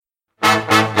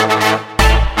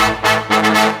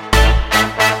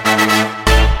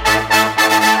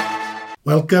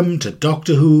Welcome to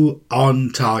Doctor Who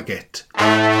On Target.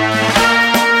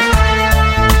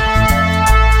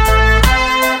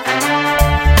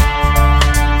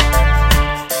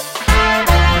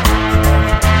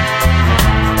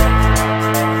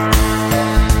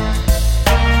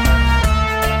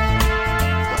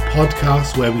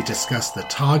 Podcast where we discuss the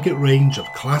target range of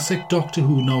classic Doctor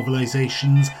Who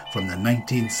novelisations from the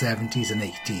 1970s and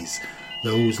 80s.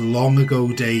 Those long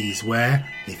ago days where,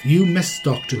 if you missed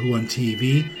Doctor Who on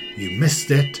TV, you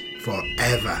missed it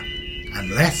forever.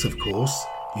 Unless, of course,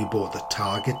 you bought the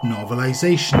target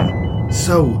novelisation.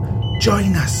 So,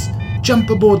 join us,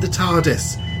 jump aboard the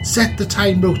TARDIS, set the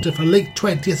time rotor for late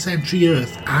 20th century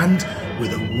Earth, and,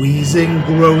 with a wheezing,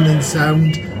 groaning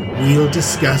sound, we'll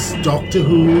discuss Doctor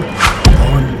Who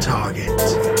on Target.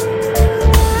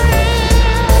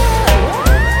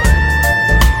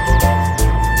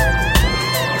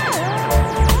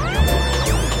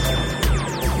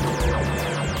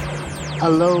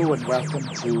 Hello and welcome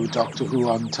to Doctor Who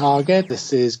on Target.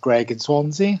 This is Greg in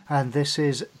Swansea. And this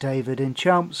is David in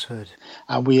Chelmsford.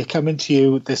 And we are coming to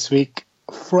you this week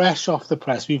fresh off the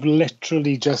press. We've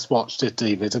literally just watched it,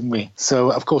 David, haven't we?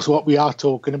 So, of course, what we are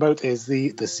talking about is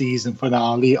the season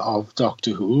finale of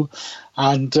Doctor Who.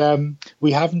 And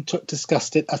we haven't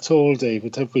discussed it at all,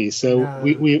 David, have we? So no.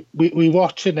 we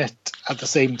watching it at the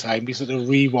same time. We sort of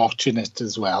re-watching it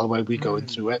as well while we're going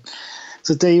through it.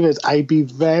 So, David, I'd be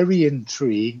very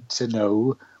intrigued to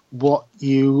know what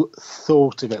you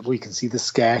thought of it. We can see the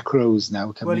scarecrows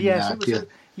now coming out.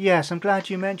 Yes, I'm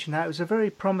glad you mentioned that. It was a very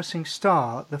promising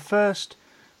start. The first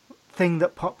thing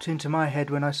that popped into my head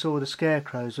when I saw the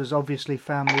scarecrows was obviously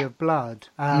Family of Blood.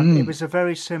 It was a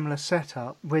very similar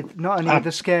setup with not only with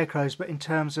the scarecrows, but in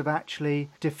terms of actually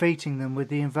defeating them with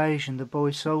the invasion, the boy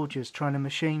soldiers trying to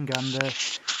machine gun the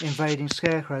invading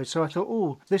scarecrows. So I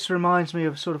thought, this reminds me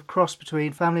of a sort of cross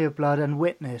between Family of Blood and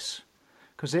Witness,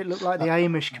 because it looked like the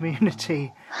Amish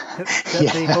community that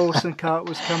the horse and cart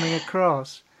was coming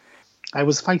across. I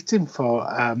was fighting for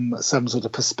some sort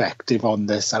of perspective on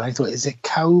this, and I thought, is it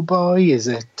cowboy? Is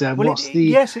it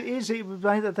Yes, it is.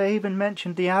 They even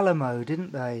mentioned the Alamo,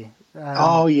 didn't they?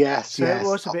 Yes. It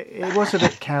was a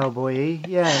bit cowboy-y,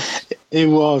 yes. It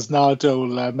was.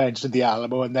 Nardole mentioned the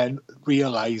Alamo and then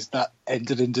realised that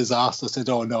ended in disaster. Said,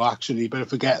 "Oh no, actually, you better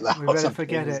forget that." We better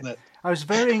forget it. I was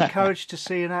very encouraged to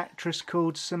see an actress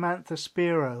called Samantha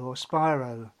Spiro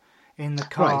in the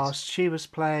cast. Right. She was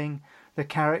playing the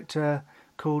character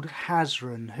called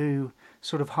Hazran, who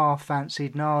sort of half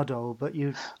fancied Nardole, but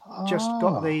you just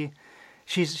got the...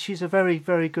 She's a very,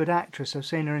 very good actress. I've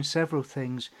seen her in several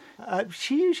things.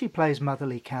 She usually plays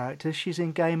motherly characters. She's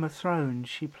in Game of Thrones.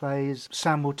 She plays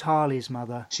Samuel Tarly's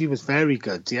mother. She was very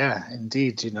good, yeah,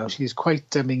 indeed. She's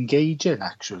quite engaging,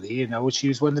 actually. She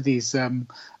was one of these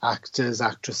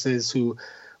actresses who,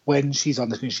 when she's on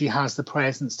the screen, she has the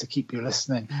presence to keep you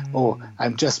listening.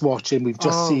 I'm just watching. We've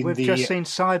just seen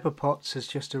Cyberpots has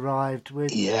just arrived with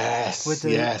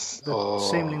the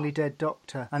seemingly dead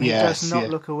Doctor, and he does not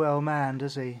look a well man,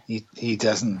 does he? He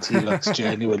doesn't. He looks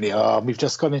genuinely. We've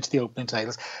just gone into the opening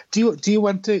titles. Do you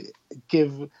want to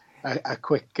give a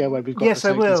quick when we've got Yes,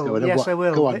 the titles going? Yes, I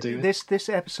will. Go on, David. This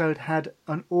episode had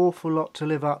an awful lot to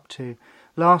live up to.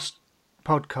 Last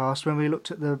podcast, when we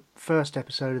looked at the first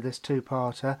episode of this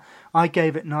two-parter, I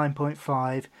gave it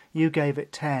 9.5, you gave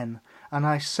it 10, and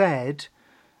I said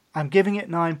I'm giving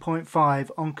it 9.5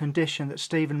 on condition that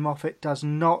Stephen Moffat does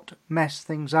not mess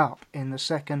things up in the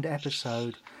second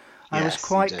episode. I was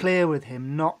quite clear with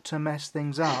him not to mess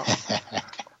things up.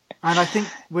 And I think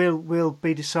we'll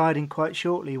be deciding quite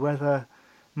shortly whether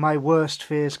my worst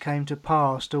fears came to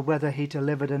pass or whether he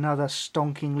delivered another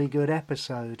stonkingly good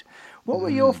episode. What were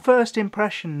your first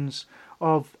impressions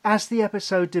of, as the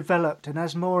episode developed and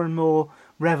as more and more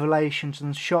revelations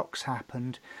and shocks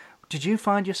happened, did you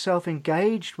find yourself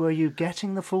engaged? Were you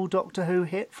getting the full Doctor Who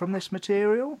hit from this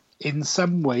material? In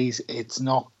some ways, it's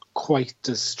not quite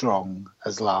as strong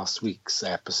as last week's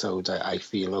episode, I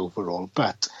feel, overall.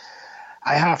 But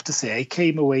I have to say, I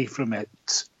came away from it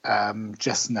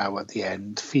just now at the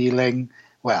end feeling,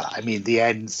 the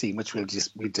end scene, which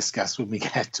we discuss when we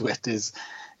get to it,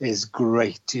 is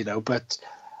great, but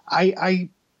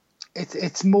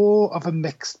it's more of a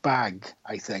mixed bag,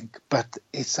 I think, but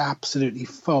it's absolutely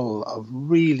full of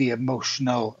really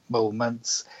emotional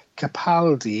moments.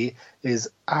 Capaldi is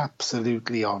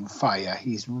absolutely on fire.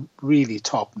 He's really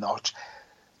top notch.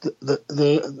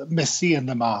 The Missy and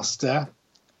the Master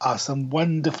are some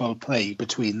wonderful play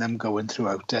between them going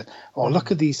throughout it.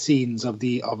 Look at these scenes of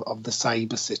the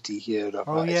cyber city here.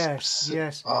 Yes.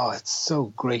 It's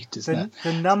so great, isn't it?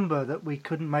 The number that we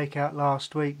couldn't make out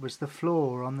last week was the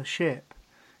floor on the ship.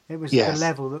 It was the Yes.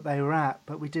 level that they were at,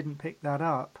 but we didn't pick that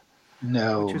up,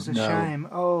 No, which was a no. shame.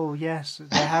 Oh, yes,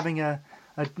 they're having a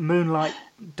moonlight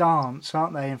dance,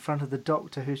 aren't they, in front of the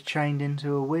Doctor who's chained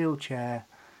into a wheelchair.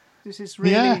 This is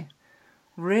Yeah.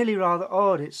 really rather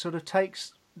odd. It sort of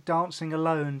takes dancing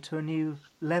alone to a new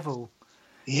level.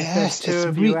 If there's Yes, two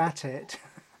of you at it.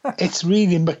 it's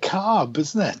really macabre,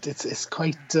 isn't it? It's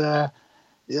quite the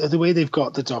way they've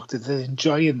got the Doctor. They're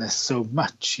enjoying this so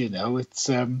much, you know. It's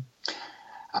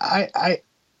I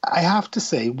have to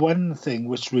say one thing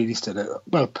which really stood out.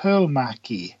 Well, Pearl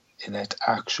Mackie in it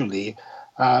actually.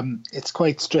 It's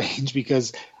quite strange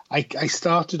because I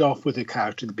started off with the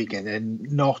character at the beginning,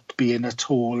 not being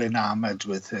at all enamoured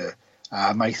with her.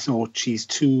 I thought she's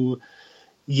too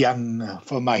young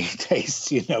for my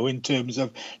taste, you know, in terms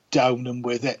of down and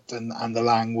with it and the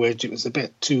language. It was a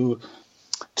bit too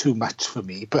much for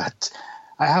me. But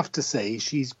I have to say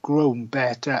she's grown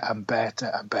better and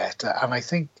better and better. And I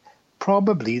think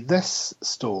probably this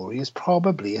story is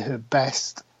probably her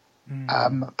best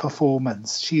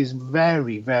performance. She is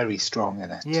very, very strong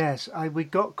in it. Yes, we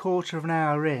got quarter of an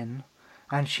hour in,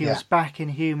 and she was back in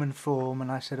human form,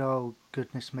 and I said, oh,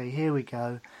 goodness me, here we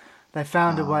go. They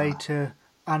found a way to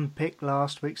unpick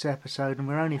last week's episode, and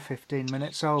we're only 15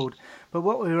 minutes old. But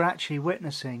what we were actually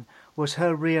witnessing was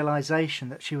her realisation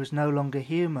that she was no longer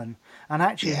human, and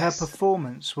actually her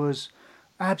performance was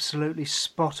absolutely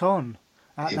spot on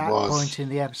at that point in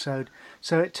the episode.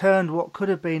 So it turned what could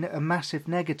have been a massive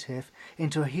negative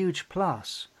into a huge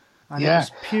plus. And it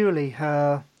was purely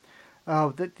her,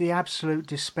 the absolute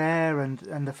despair and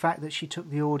the fact that she took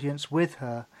the audience with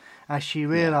her as she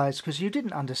realised, because you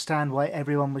didn't understand why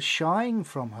everyone was shying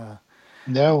from her.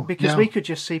 No. Because we could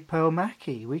just see Pearl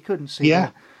Mackie. We couldn't see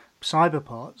the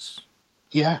cyberpods.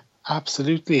 Yeah,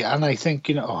 absolutely. And I think,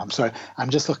 you know, I'm sorry, I'm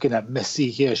just looking at Missy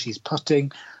here. She's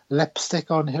putting lipstick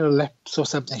on her lips or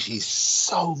something. She's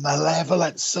so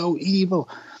malevolent, so evil.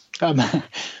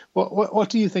 What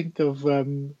do you think of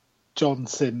John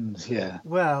Sims here?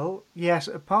 Well, yes,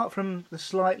 apart from the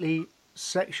slightly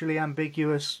sexually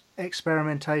ambiguous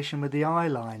experimentation with the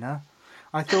eyeliner,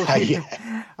 I thought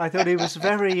he was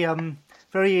very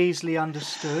very easily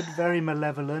understood, very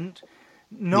malevolent,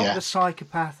 not the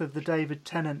psychopath of the David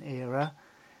Tennant era,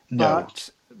 but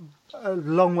a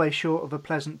long way short of a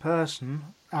pleasant person.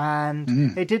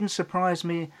 And it didn't surprise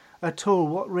me at all.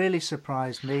 What really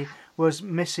surprised me was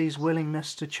Missy's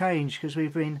willingness to change, because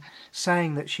we've been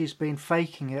saying that she's been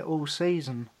faking it all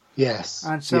season. Yes.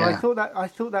 And so I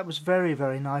thought that was very,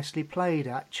 very nicely played,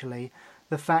 actually.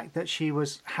 The fact that she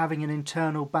was having an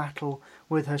internal battle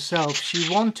with herself.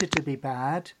 She wanted to be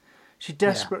bad. She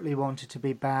desperately wanted to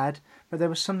be bad, but there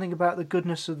was something about the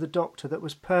goodness of the Doctor that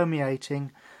was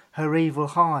permeating her evil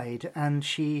hide, and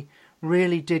she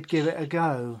really did give it a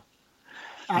go.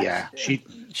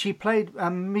 She played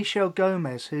Michelle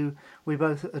Gomez, who we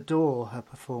both adore her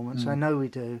performance. I know we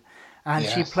do. And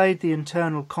she played the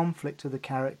internal conflict of the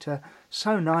character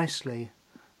so nicely.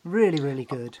 Really, really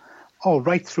good. Oh,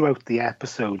 right throughout the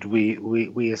episode,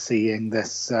 we are seeing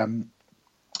this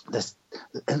this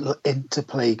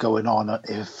interplay going on.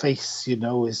 Her face, you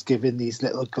know, is giving these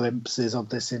little glimpses of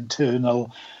this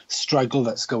internal struggle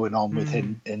that's going on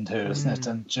within in her, isn't it?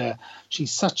 And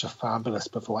she's such a fabulous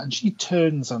performer, and she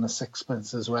turns on a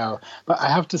sixpence as well. But I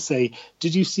have to say,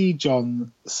 did you see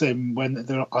John Sim when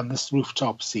they're on this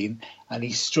rooftop scene and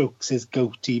he strokes his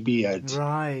goatee beard?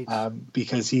 Right.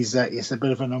 Because it's a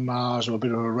bit of an homage or a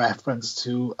bit of a reference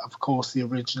to, of course, the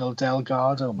original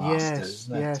Delgado Masters,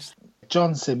 isn't it? Yes.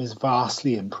 John Sim is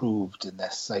vastly improved in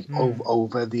this, like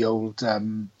over the old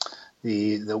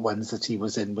the ones that he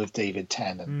was in with David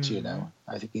Tennant. You know,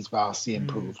 I think he's vastly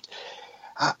improved.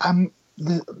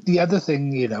 The other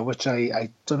thing, you know, which I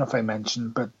don't know if I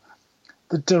mentioned, but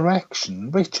the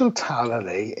direction. Rachel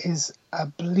Talalay is a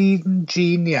bleeding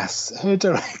genius. Her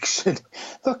direction.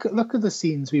 Look at the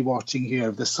scenes we're watching here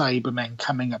of the Cybermen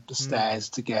coming up the stairs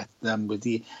to get them with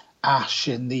the ash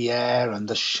in the air and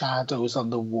the shadows on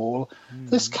the wall.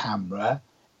 This camera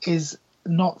is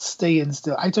not staying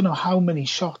still. I don't know how many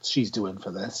shots she's doing for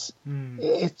this.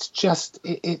 It's just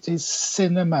it is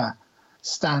cinema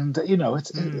standard. You know,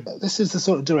 this is the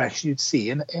sort of direction you'd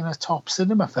see in a top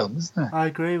cinema film, isn't it? I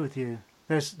agree with you.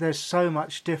 There's so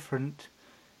much different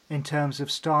in terms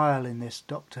of style in this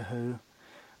Doctor Who.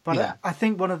 But I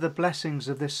think one of the blessings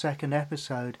of this second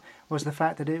episode was the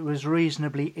fact that it was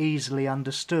reasonably easily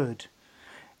understood.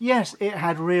 Yes, it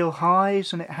had real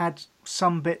highs and it had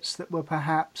some bits that were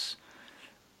perhaps,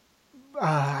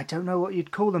 I don't know what you'd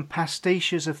call them,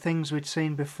 pastiches of things we'd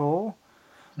seen before.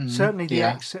 Certainly the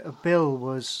exit of Bill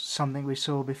was something we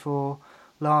saw before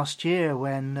last year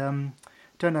when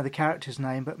don't know the character's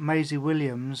name, but Maisie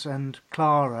Williams and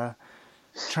Clara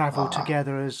travel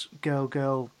together as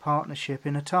girl-girl partnership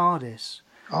in a TARDIS.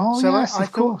 Oh, so yes, I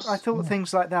of course. I thought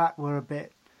things like that were a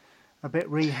bit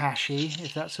rehashy,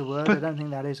 if that's a word. I don't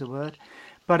think that is a word.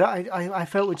 But I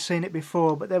felt we'd seen it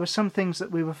before, but there were some things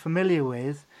that we were familiar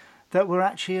with that were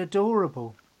actually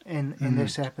adorable in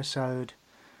this episode.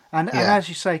 And as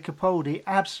you say, Capaldi,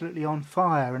 absolutely on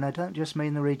fire, and I don't just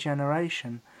mean the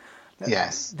regeneration.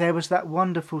 Yes. There was that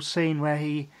wonderful scene where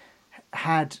he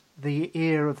had the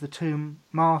ear of the two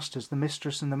masters, the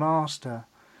mistress and the master.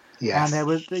 Yes.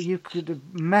 And you could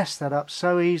have messed that up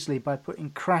so easily by putting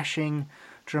crashing,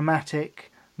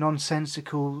 dramatic,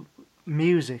 nonsensical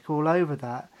music all over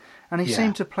that. And he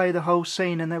seemed to play the whole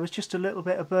scene, and there was just a little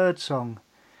bit of birdsong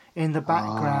in the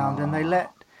background, and they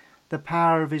let the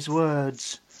power of his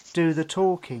words do the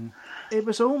talking. It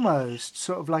was almost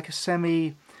sort of like a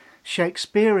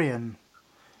semi-Shakespearean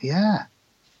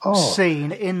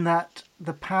scene, in that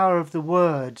the power of the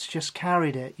words just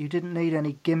carried it. You didn't need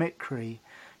any gimmickry.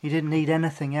 You didn't need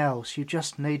anything else. You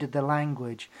just needed the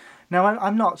language. Now,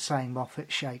 I'm not saying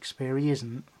Moffat's Shakespeare. He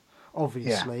isn't,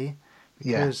 obviously,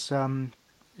 because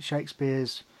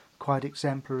Shakespeare's quite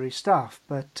exemplary stuff.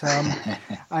 But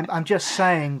I'm just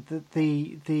saying that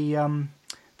the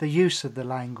use of the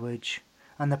language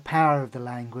and the power of the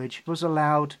language was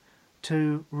allowed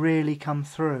to really come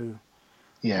through.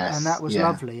 Yes, and that was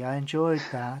lovely. I enjoyed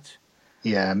that.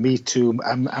 Yeah, me too.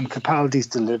 And Capaldi's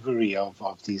delivery of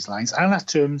these lines, and at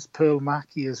times Pearl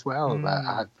Mackie as well,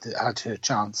 had her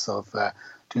chance of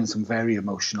doing some very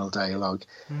emotional dialogue.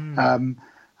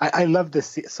 I love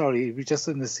this. Sorry, we're just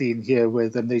in the scene here where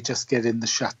then they just get in the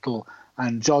shuttle,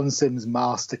 and John Sims'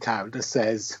 master character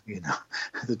says,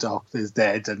 the doctor's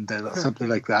dead, and something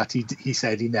like that. He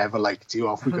said he never liked you.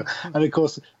 Off we go. And of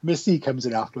course, Missy comes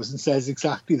in afterwards and says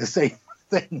exactly the same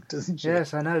thing, doesn't she?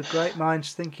 Yes, I know. Great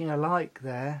minds thinking alike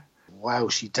there. Wow,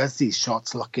 she does these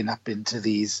shots looking up into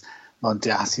these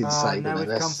Mondasian Cybernetics.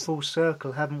 Now we've come full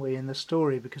circle, haven't we, in the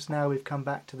story? Because now we've come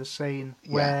back to the scene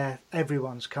where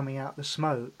everyone's coming out the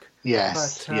smoke.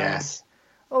 Yes, yes.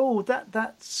 Oh,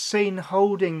 that scene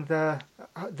holding the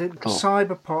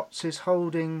Cyberpots is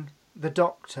holding the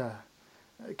Doctor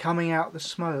coming out the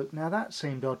smoke. Now that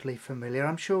seemed oddly familiar.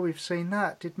 I'm sure we've seen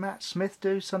that. Did Matt Smith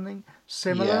do something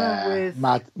similar with...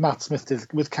 Matt Smith did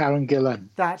with Karen Gillan.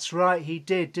 That's right, he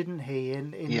did, didn't he?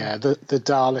 The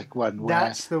Dalek one.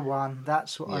 That's the one.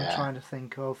 That's what I'm trying to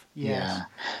think of. Yes.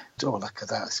 Yeah. Oh, look at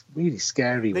that. It's really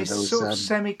scary with those... sort of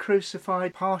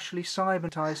semi-crucified, partially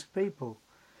cybernetised people.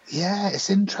 Yeah, it's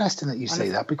interesting that you say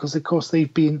that, because of course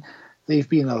they've been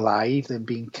alive, then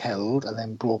been killed, and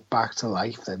then brought back to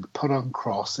life, then put on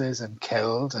crosses and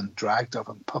killed and dragged up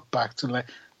and put back to life.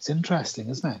 It's interesting,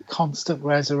 isn't it? Constant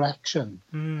resurrection,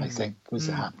 I think, was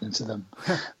happening to them.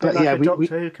 But like a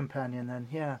Doctor Who companion then,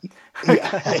 yeah,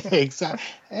 exactly.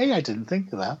 Hey, I didn't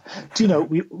think of that. Do you know,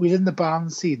 we're in the barn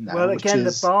scene now. Well, again,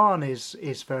 the barn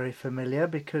is very familiar,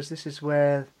 because this is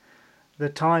where the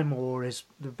Time War is,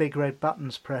 the big red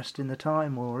buttons pressed in the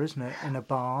Time War, isn't it? In a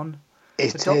barn.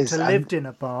 The Doctor lived in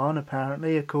a barn,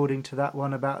 apparently, according to that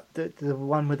one about the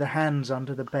one with the hands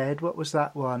under the bed. What was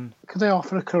that one? Could I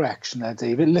offer a correction there,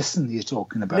 David? Listen, you're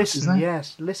talking about, listen, isn't it?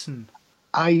 Yes, listen.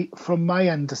 From my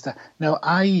understanding... Now,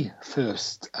 I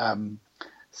first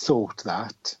thought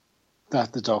that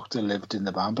the Doctor lived in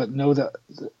the barn, but no, that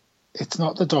it's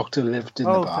not the Doctor lived in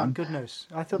the barn. Oh, thank goodness.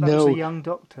 I thought that was a young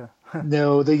Doctor.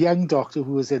 No, the young Doctor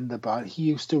who was in the barn, he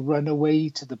used to run away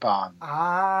to the barn.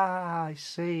 Ah, I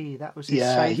see. That was his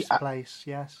safe place,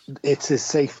 yes. It's his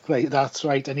safe place, that's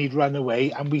right. And he'd run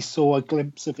away, and we saw a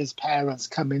glimpse of his parents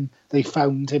coming. They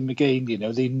found him again,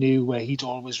 they knew where he'd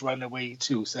always run away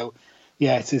to. So,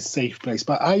 yeah, it's his safe place.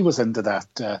 But I was under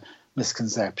that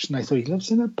misconception. I thought he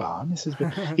lives in a barn. This is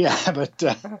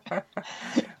but...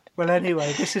 Well,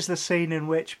 anyway, this is the scene in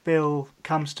which Bill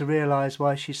comes to realise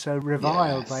why she's so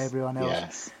reviled by everyone else.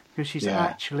 Yes. Because she's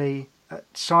actually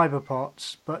at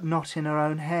Cyberpots, but not in her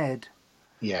own head.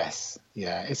 Yes,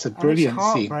 yeah, it's a brilliant scene.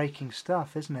 It's heartbreaking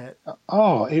stuff, isn't it?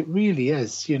 Oh, it really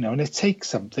is, and it takes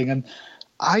something. And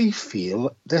I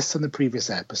feel, this and the previous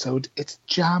episode, it's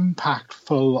jam-packed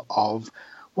full of,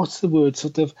 what's the word,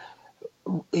 sort of,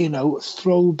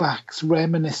 throwbacks,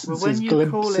 reminiscences,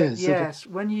 glimpses.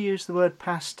 When you use the word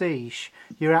pastiche,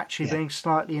 you're actually being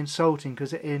slightly insulting,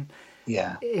 because it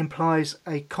implies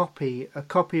a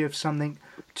copy of something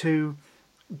to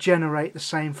generate the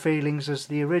same feelings as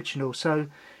the original. So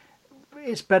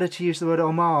it's better to use the word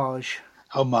homage.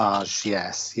 Homage,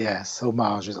 yes,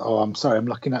 homages. Oh, I'm sorry, I'm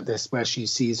looking at this where she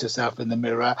sees herself in the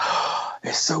mirror.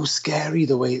 It's so scary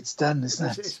the way it's done,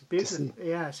 isn't It's it? To beautiful. see.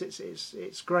 Yes,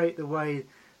 it's great the way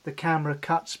the camera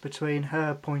cuts between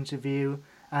her point of view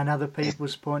and other It,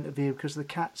 people's point of view, because the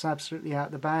cat's absolutely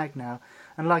out the bag now.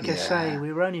 And like I say, yeah,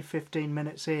 we were only 15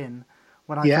 minutes in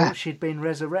when I yeah, thought she'd been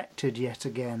resurrected yet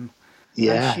again, and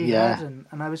yeah, she yeah. hadn't.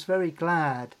 And I was very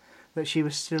glad that she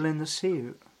was still in the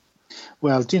suit.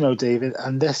 Well, do you know, David,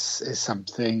 and this is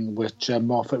something which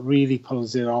Moffat really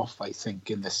pulls it off, I think,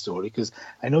 in this story, because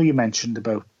I know you mentioned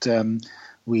about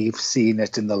we've seen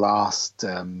it in the last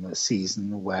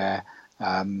season where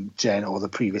Jen, or the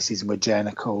previous season, where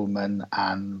Jenna Coleman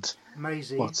and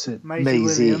Maisie, what's it, Maisie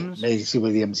Williams. Maisie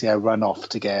Williams, yeah, run off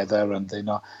together, and they're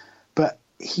not. But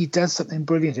he does something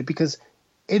brilliant here because,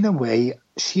 in a way,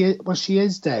 she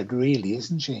is dead, really,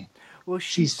 isn't she? Well,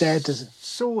 she She's dead.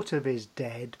 sort of is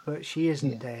dead, but she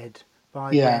isn't Yeah, dead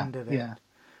by the yeah, end of it. yeah,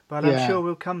 But I'm yeah. sure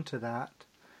we'll come to that.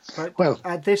 But Well,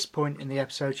 at this point in the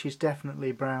episode, she's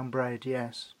definitely brown bread,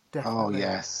 yes. oh Definitely.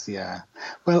 yes, yeah.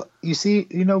 Well, you see,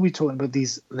 we're talking about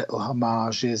these little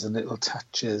homages and little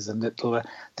touches and little.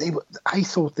 I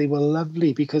thought they were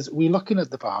lovely because we're looking at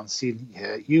the barn scene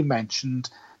here. You mentioned,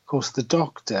 of course, the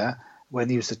doctor when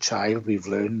he was a child. We've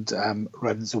learned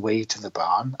runs away to the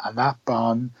barn, and that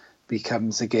barn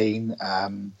becomes again.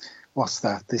 What's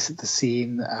that? This is the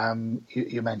scene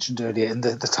you mentioned earlier in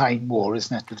the Time War,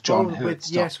 isn't it, with John Oh, Hurt?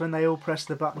 yes, when they all press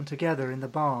the button together in the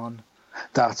barn.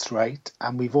 That's right.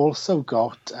 And we've also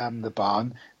got the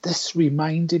barn. This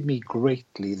reminded me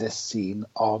greatly, this scene,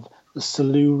 of the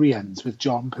Silurians with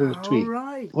John Oh, Pertwee.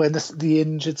 right. When the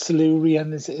injured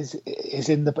Silurian is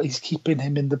in the, he's keeping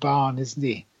him in the barn, isn't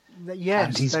he? And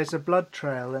Yes, he's, there's a blood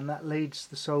trail, and that leads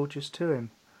the soldiers to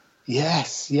him.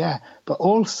 yes, yeah. But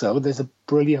also, there's a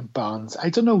brilliant barn. I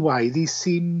don't know why these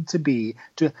seem to be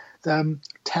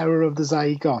Terror of the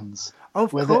Zygons.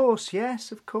 Of Where the, course,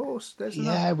 yes, of course. There's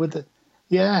enough.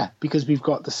 yeah, because we've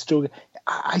got the story.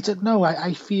 I don't know.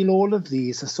 I feel all of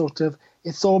these are sort of.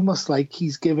 It's almost like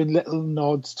he's given little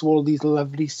nods to all these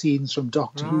lovely scenes from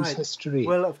Doctor Who's Right. history.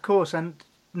 Well, of course, and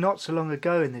not so long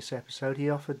ago in this episode, he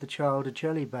offered the child a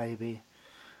jelly baby.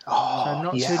 So Oh,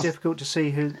 not too yeah, difficult to see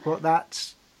what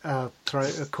that's a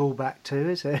callback to,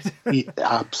 is it? yeah,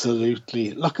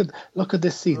 absolutely. Look at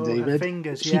this scene, Oh, her David.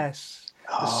 fingers, She, yes.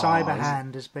 The cyber oh,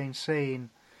 hand has been seen.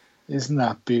 isn't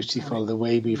that beautiful? The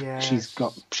way Yes.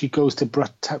 she goes to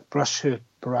brush her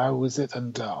brow, is it?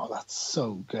 And oh, that's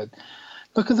so good.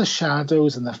 Look at the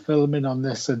shadows and the filming on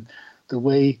this, and the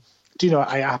way. Do you know?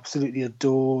 I absolutely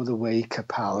adore the way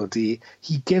Capaldi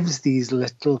he gives these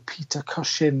little Peter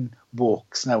Cushing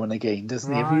walks now and again,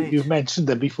 doesn't he? Right. You've mentioned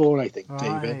them before, I think,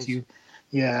 David. Right.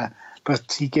 Yeah,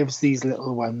 but he gives these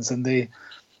little ones, and they're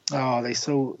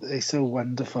so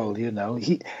wonderful. Do you know?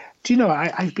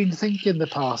 I've been thinking the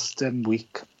past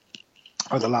week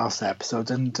or the last episode,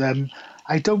 and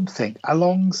I don't think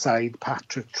alongside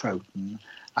Patrick Troughton,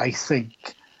 I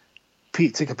think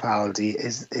Peter Capaldi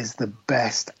is the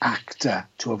best actor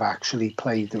to have actually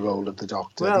played the role of the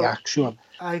Doctor. Well, the actual.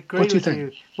 I agree What do you with think?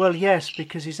 you. Well, yes,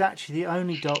 because he's actually the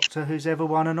only Doctor who's ever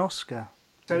won an Oscar.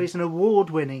 So he's an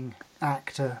award-winning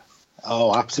actor.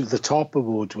 Oh, absolutely, the top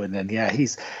award winning. Yeah,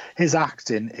 his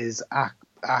acting is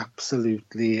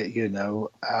absolutely,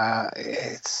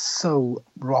 it's so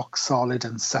rock solid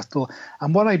and subtle.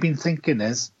 And what I've been thinking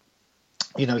is,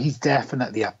 he's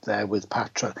definitely up there with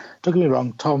Patrick. Don't get me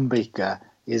wrong, Tom Baker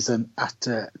is an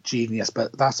actor genius,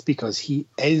 but that's because he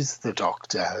is the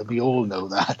Doctor, and we all know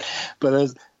that. But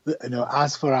as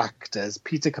for actors,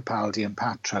 Peter Capaldi and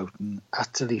Pat Troughton,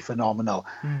 utterly phenomenal.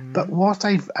 Mm. But what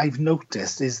I've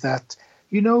noticed is that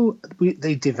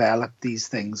they develop these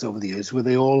things over the years where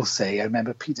they all say. I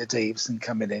remember Peter Davison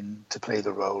coming in to play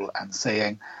the role and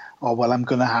saying, "Oh well, I'm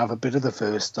going to have a bit of the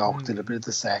first Doctor, a bit of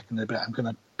the second, I'm going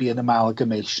to be an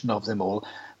amalgamation of them all."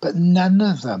 But none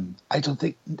of them, I don't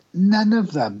think, none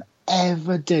of them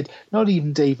ever did. Not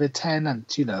even David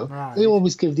Tennant. Right. They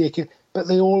always give but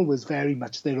they always very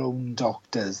much their own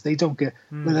Doctors. They don't get.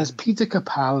 Whereas Peter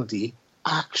Capaldi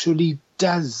actually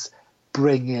does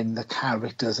bring in the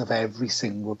characters of every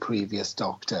single previous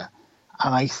Doctor,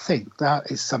 and I think that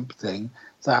is something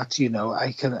that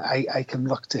I can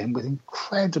look to him with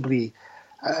incredible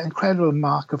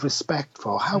mark of respect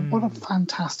for. What a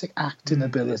fantastic acting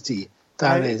ability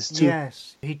that is.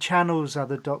 Yes, he channels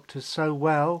other Doctors so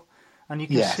well, and you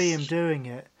can see him doing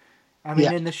it. I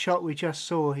mean, in the shot we just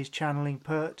saw, he's channeling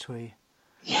Pertwee.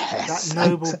 Yes, that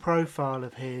noble profile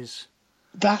of his,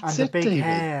 that's and the big David.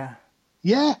 hair.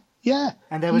 Yeah.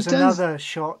 And there was another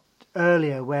shot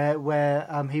earlier where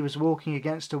he was walking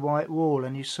against a white wall,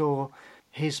 and you saw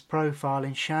his profile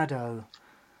in shadow.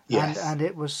 Yes. And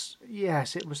it was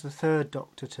the third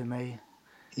Doctor to me.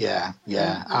 Yeah,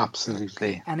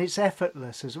 absolutely. And it's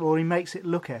effortless as well. He makes it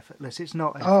look effortless. It's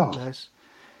not Oh, effortless.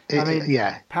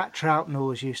 yeah. Pat Troughton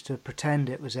always used to pretend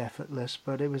it was effortless,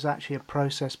 but it was actually a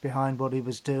process behind what he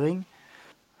was doing.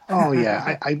 Oh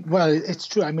yeah, well, it's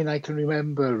true. I mean, I can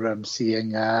remember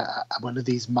seeing one of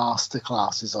these master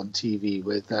classes on TV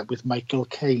with Michael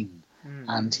Caine,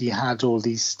 and he had all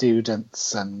these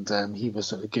students, and he was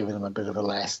sort of giving them a bit of a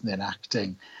lesson in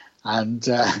acting, and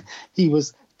he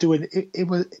was doing it.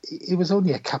 It was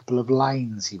only a couple of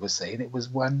lines he was saying. It was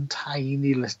one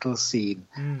tiny little scene,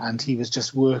 and he was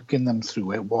just working them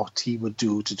through it, what he would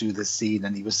do to do the scene,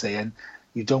 and he was saying,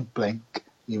 "You don't blink.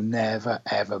 You never,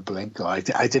 ever blink." Oh, I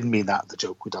didn't mean that, the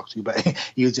joke with Doctor Who, but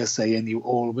you're just saying you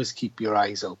always keep your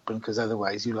eyes open, because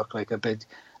otherwise you look like a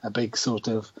big sort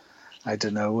of, I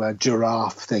don't know, a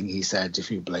giraffe thing, he said,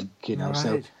 if you blink, you know. Right.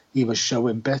 So he was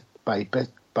showing bit by bit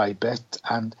by bit,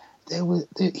 and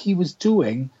he was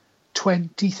doing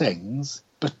 20 things,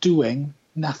 but doing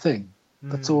nothing.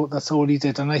 That's all he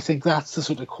did. And I think that's the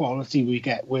sort of quality we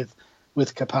get with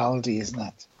Capaldi, isn't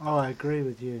it? Oh, I agree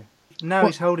with you. Now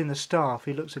he's holding the staff,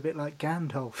 he looks a bit like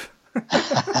Gandalf.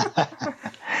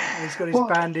 He's got his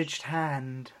bandaged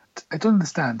hand. I don't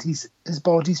understand. His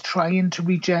body's trying to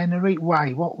regenerate.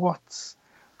 Why? What's?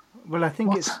 Well, I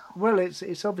think it's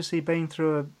obviously been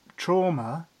through a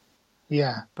trauma.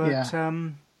 Yeah. But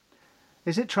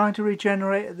is it trying to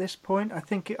regenerate at this point?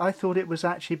 I thought it was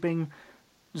actually being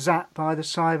zapped by the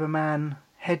Cyberman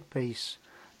headpiece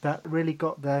that really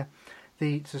got the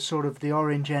sort of the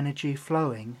orange energy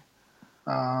flowing.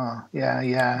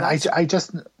 Yeah. I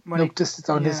just noticed it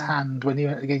on his hand when he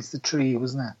went against the tree,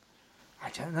 wasn't it? I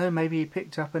don't know, maybe he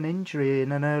picked up an injury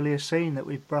in an earlier scene that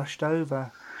we've brushed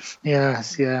over.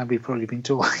 Yes, we've probably been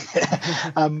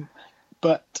talking.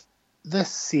 But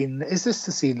this scene, is this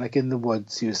the scene like in the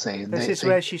woods, you were saying? This is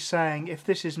where she's saying, if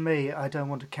this is me, I don't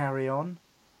want to carry on.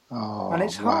 Oh, and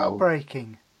it's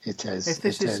heartbreaking. It is. If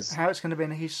this is how it's going to be,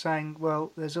 and he's saying,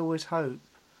 well, there's always hope.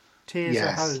 Tears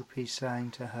of hope, he's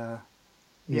saying to her.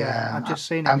 Yeah, I've just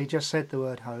seen him. He just said the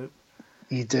word hope.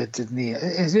 He did, didn't he?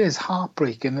 It is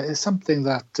heartbreaking. It's something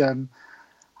that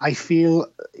I feel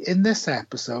in this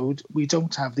episode, we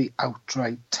don't have the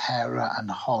outright terror and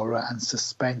horror and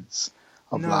suspense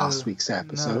of last week's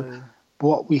episode. No.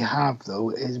 What we have, though,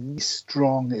 is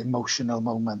strong emotional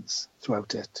moments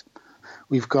throughout it.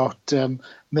 We've got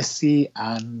Missy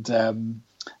and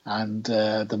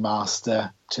the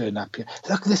Master turn up here.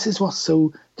 Look, this is what's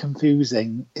so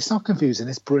confusing. It's not confusing,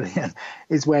 it's brilliant.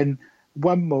 Is when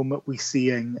one moment we're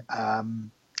seeing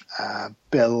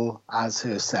Bill as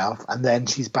herself, and then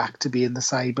she's back to being the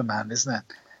Cyberman, isn't it?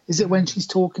 Is it when she's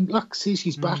talking? Look, see,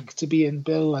 she's back to being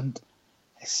Bill, and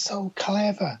it's so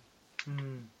clever.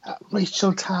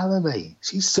 Rachel Tallaby,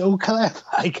 she's so clever.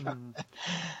 I can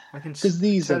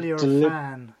tell you're a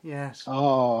fan. Yes.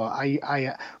 Oh,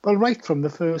 well, right from the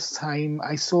first time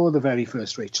I saw the very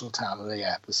first Rachel Tallaby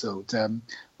episode,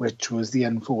 which was the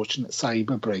Unfortunate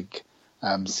Cyberbreak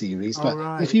series.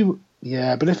 But if you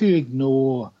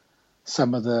ignore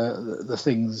some of the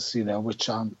things, you know, which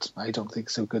aren't, I don't think,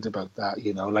 so good about that,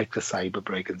 you know, like the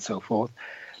Cyberbreak and so forth,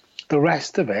 the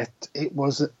rest of it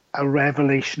was a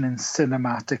revelation in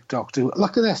cinematic Doctor Who.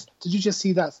 Look at this. Did you just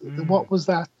see that? What was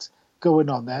that going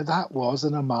on there? That was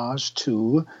an homage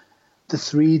to the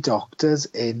three Doctors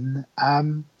in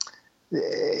the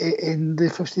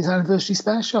 50th anniversary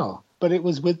special. But it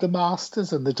was with the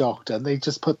Masters and the Doctor, and they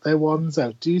just put their wands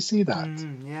out. Do you see that?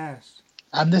 Yes.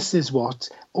 And this is what,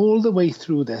 all the way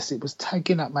through this, it was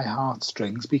tugging at my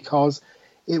heartstrings, because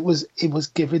it was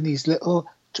giving these little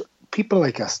people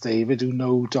like us, David, who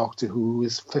know Doctor Who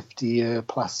is 50-year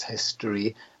plus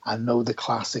history and know the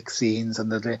classic scenes,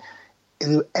 and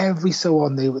every so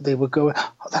on they were going,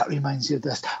 oh, that reminds you of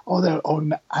this.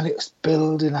 And it's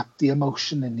building up the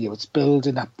emotion in you. It's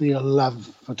building up the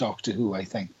love for Doctor Who, I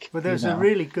think. Well, there's a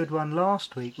really good one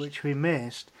last week, which we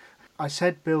missed. I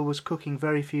said Bill was cooking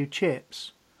very few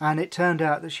chips, and it turned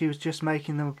out that she was just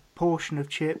making them a portion of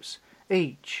chips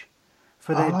each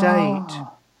for their date.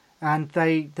 And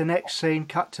the next scene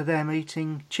cut to them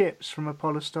eating chips from a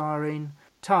polystyrene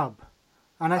tub.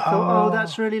 And I thought,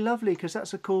 that's really lovely, because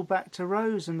that's a callback to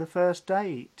Rose and the first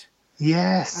date.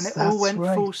 Yes, and it all went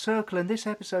full circle. And this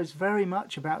episode's very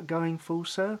much about going full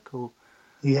circle.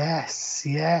 Yes,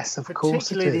 of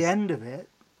course it is. Particularly the end of it,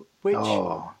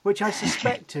 which I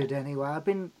suspected anyway. I've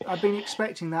been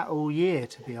expecting that all year,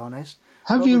 to be honest.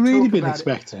 Have you really been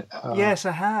expecting it? Yes,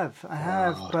 I have.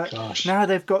 But gosh. Now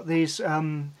they've got these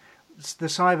the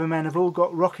Cybermen have all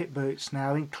got rocket boots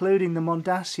now, including the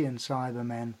Mondasian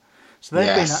Cybermen. So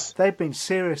they've been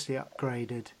seriously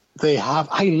upgraded. They have.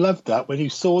 I love that when you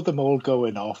saw them all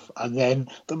going off, and then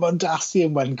the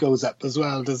Mondasian one goes up as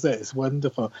well, does it? It's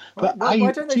wonderful. But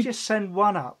why don't they just send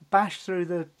one up, bash through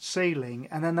the ceiling,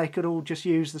 and then they could all just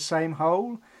use the same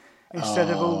hole instead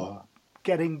of all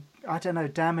getting, I don't know,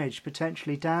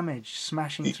 potentially damaged,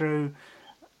 smashing through.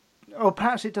 Or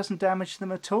perhaps it doesn't damage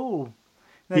them at all.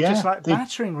 They're just like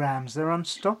battering rams. They're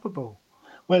unstoppable.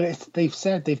 Well, they've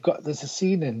said there's a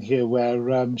scene in here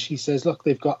where she says, look,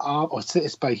 they've got armor. Oh,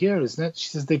 it's by here, isn't it? She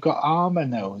says they've got armor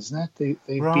now, isn't it?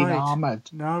 They've been armored.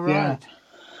 No, right. Yeah.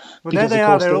 Well, because there they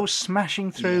are. They're all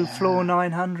smashing through floor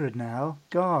 900 now.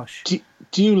 Gosh. Do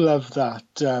you love that?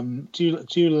 Do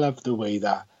you love the way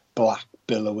that black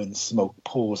billowing smoke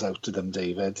pours out of them,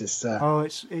 David?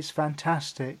 It's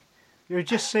fantastic. You're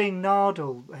just seeing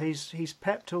Nardal. He's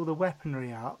pepped all the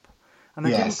weaponry up, and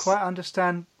I didn't quite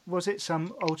understand. Was it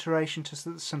some alteration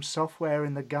to some software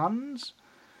in the guns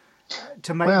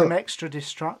to make them extra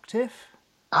destructive?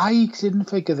 I didn't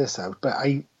figure this out, but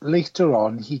later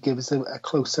on he gives a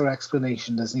closer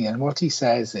explanation, doesn't he? And what he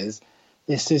says is,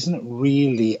 this isn't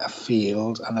really a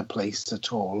field and a place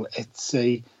at all. It's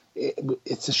a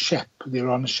ship. They're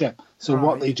on a ship. So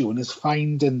what they're doing is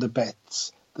finding the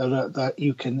bits that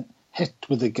you can hit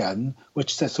with a gun,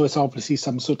 so it's obviously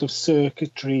some sort of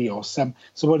circuitry or some.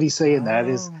 So what he's saying there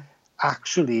is,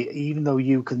 actually, even though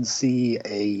you can see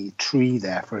a tree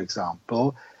there, for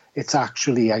example, it's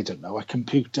actually, I don't know, a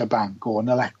computer bank or an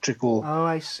electrical. Oh,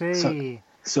 I see.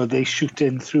 So they shoot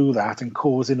in through that and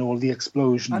causing all the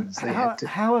explosions.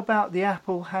 How about the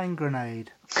Apple hand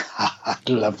grenade? I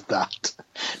love that.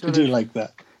 I do like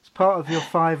that. It's part of your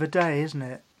 5 a day, isn't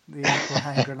it? The Apple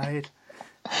hand grenade.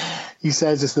 He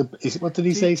says what did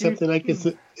he say? Something like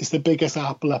it's the biggest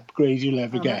Apple upgrade you'll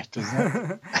ever get,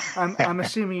 isn't it? I'm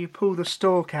assuming you pull the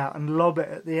stalk out and lob it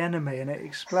at the enemy and it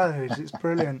explodes. It's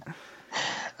brilliant.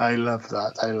 I love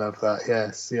that.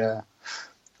 Yes, yeah.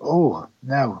 Oh,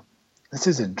 now this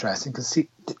is interesting because see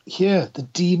here the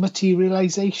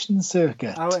dematerialization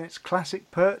circuit. Oh, and it's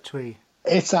classic Pertwee.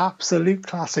 It's absolute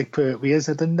classic Pertwee. Is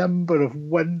it a number of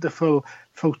wonderful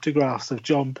photographs of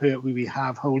John Pertwee we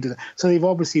have holding it? So they've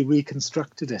obviously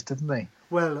reconstructed it, haven't they?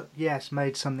 Well, yes,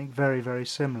 made something very, very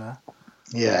similar.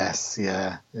 Yes,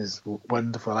 yeah, it's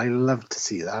wonderful. I love to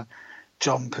see that.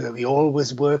 John Pertwee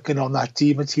always working on that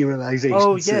dematerialization.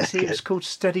 Oh, yes, it was called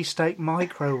steady state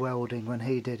micro welding when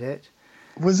he did it.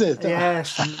 Was it?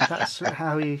 Yes, and that's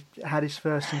how he had his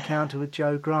first encounter with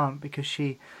Jo Grant, because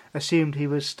she assumed he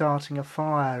was starting a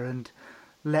fire and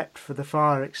leapt for the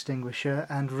fire extinguisher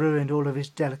and ruined all of his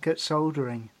delicate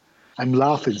soldering. I'm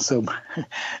laughing so much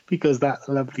because that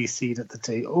lovely scene at the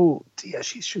table. Oh dear,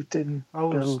 she's shooting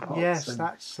Bill Potts. Yes,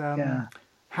 that's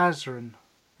Hazran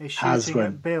is shooting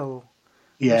at Bill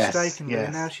mistakenly,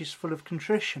 and now she's full of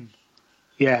contrition.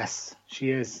 Yes,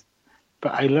 she is.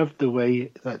 But I loved the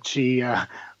way that she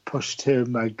pushed her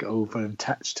mug over and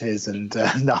touched his, and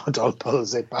Nardal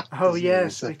pulls it back. Oh,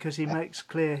 yes, because he makes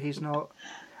clear he's not...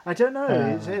 I don't know,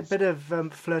 it's a bit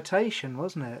of flirtation,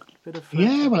 wasn't it?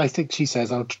 Yeah, well, I think she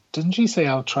says, didn't she say,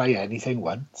 I'll try anything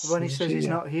once? When he says he's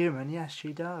not human, yes,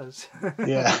 she does.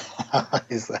 Yeah,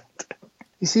 is that...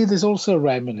 You see, there's also a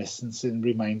reminiscence in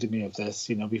reminding me of this.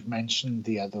 You know, we've mentioned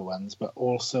the other ones, but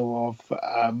also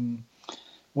of...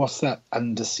 what's that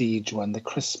Under Siege one? The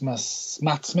Christmas...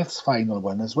 Matt Smith's final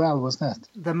one as well, wasn't it?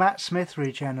 The Matt Smith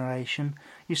regeneration.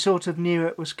 You sort of knew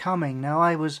it was coming. Now,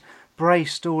 I was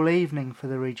braced all evening for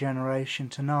the regeneration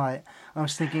tonight. I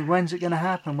was thinking, when's it going to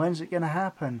happen? When's it going to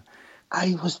happen?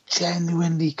 I was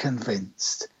genuinely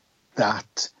convinced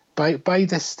that by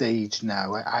this stage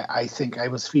now, I think I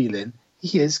was feeling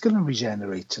he is going to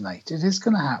regenerate tonight. It is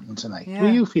going to happen tonight. Yeah, were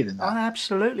you feeling that? I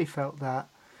absolutely felt that.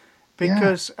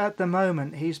 Because at the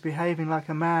moment he's behaving like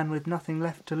a man with nothing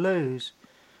left to lose.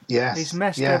 Yes. He's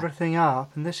messed everything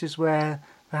up, and this is where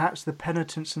perhaps the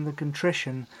penitence and the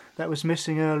contrition that was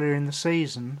missing earlier in the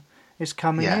season is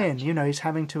coming in. You know, he's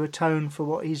having to atone for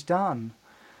what he's done.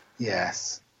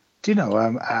 Yes. Do you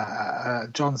know,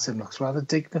 Johnson looks rather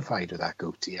dignified with that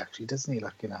goatee, actually, doesn't he,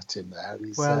 looking at him there?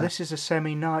 This is a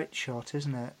semi-night shot,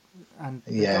 isn't it? And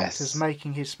the doctor's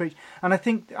making his speech. And I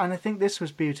think this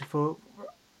was beautiful,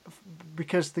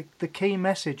 because the key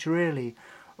message really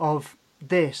of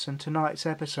this and tonight's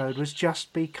episode was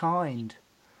just be kind.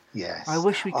 Yes. I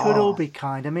wish we could all be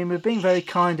kind. I mean, we're being very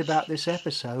kind about this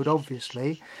episode,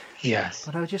 obviously. Yes.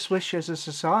 But I just wish as a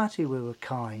society we were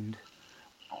kind.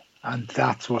 And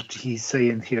that's what he's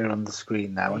saying here on the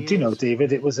screen now. And do you know,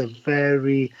 David, it was a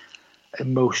very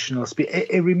emotional speech.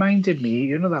 It reminded me,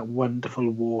 you know, that wonderful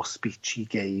war speech he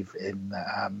gave in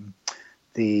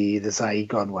the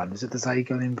Zygon one. Was it the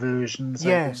Zygon inversion?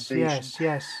 Yes, yes,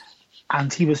 yes.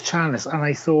 And he was Challis, and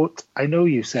I thought, I know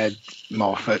you said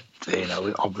Moffat, you know,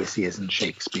 it obviously isn't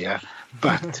Shakespeare,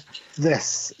 but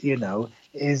this, you know,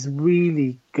 is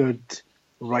really good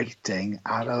writing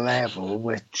at a level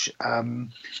which,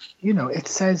 you know, it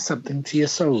says something to your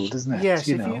soul, doesn't it? Yes,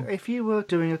 you know? if you were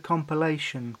doing a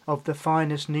compilation of the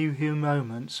finest New Who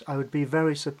moments, I would be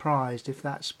very surprised if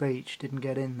that speech didn't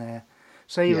get in there.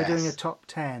 Say you were doing a top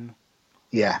 10.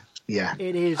 Yeah.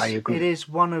 It is. I agree. It is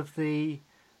one of the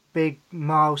big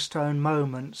milestone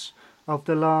moments of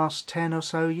the last 10 or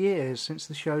so years since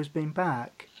the show's been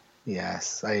back.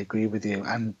 Yes, I agree with you.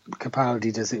 And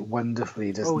Capaldi does it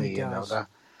wonderfully, doesn't he? Does. You know,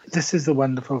 this is the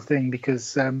wonderful thing,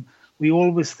 because we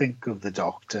always think of the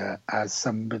Doctor as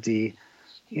somebody,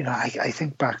 you know, I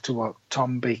think back to what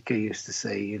Tom Baker used to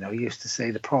say. You know, he used to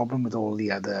say the problem with all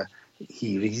the other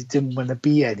heroes, he didn't want to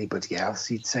be anybody else.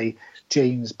 He'd say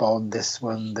James Bond, this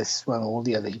one, all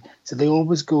the other. So they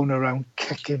always going around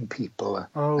kicking people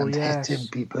and hitting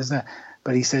people, isn't it?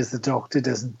 But he says the Doctor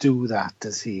doesn't do that,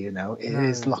 does he? You know, it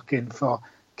is looking for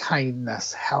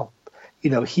kindness, help. You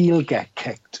know, he'll get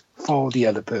kicked for the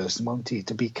other person, won't he,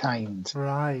 to be kind.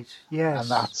 Right, yes.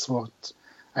 And that's what,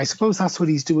 I suppose that's what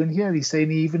he's doing here. He's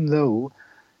saying even though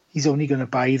he's only going to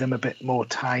buy them a bit more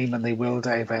time and they will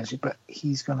die eventually, but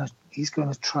he's going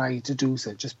to try to do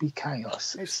so. Just be kind.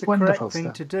 It's the wonderful correct thing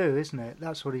stuff to do, isn't it?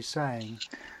 That's what he's saying.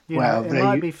 You know, it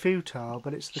might be futile,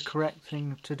 but it's the correct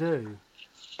thing to do.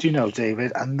 Do you know,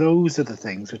 David? And those are the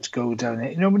things which go down.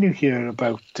 You know, when you hear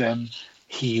about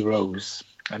heroes,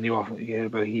 and you often hear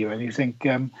about hero, and you think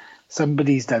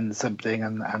somebody's done something,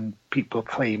 and people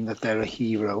claim that they're a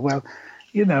hero. Well,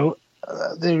 you know,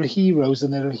 there are heroes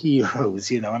and there are heroes.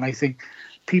 You know, and I think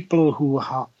people who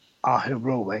are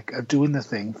heroic are doing the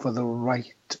thing for the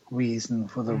right reason,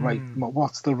 for the right.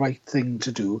 What's the right thing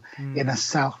to do in a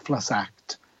selfless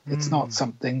act? It's not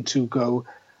something to go,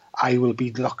 I will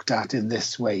be looked at in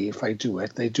this way if I do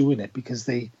it. They're doing it because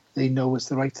they know it's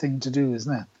the right thing to do,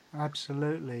 isn't it?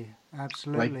 Absolutely.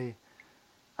 Like,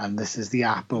 and this is the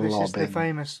apple This lobbing. is the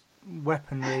famous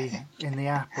weaponry in the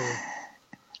apple.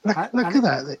 Look at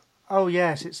that. Oh,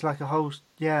 yes, it's like a whole...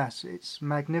 Yes, it's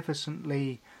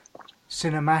magnificently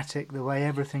cinematic, the way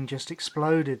everything just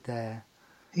exploded there.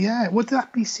 Yeah, would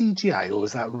that be CGI or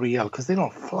was that real? Because they're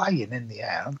not flying in the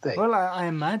air, aren't they? Well, I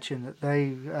imagine that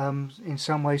they, in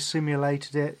some way,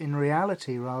 simulated it in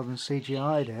reality rather than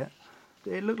CGI'd it.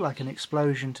 It looked like an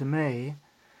explosion to me.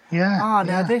 Yeah.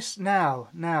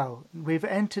 Now, we've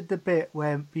entered the bit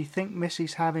where we think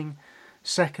Missy's having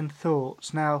second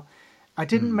thoughts. Now, I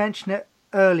didn't mention it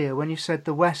earlier when you said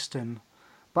the Western,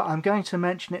 but I'm going to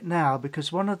mention it now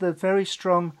because one of the very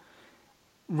strong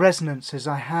resonances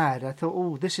I had, I thought,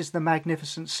 oh, this is the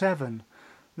Magnificent Seven.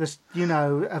 This, you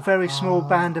know, a very small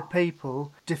band of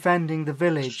people defending the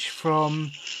village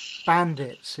from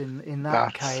bandits in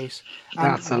that case.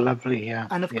 That's a lovely,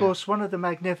 And of course, one of the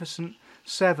Magnificent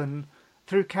Seven,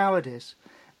 through cowardice,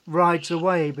 rides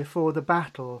away before the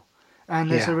battle. And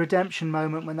there's a redemption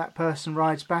moment when that person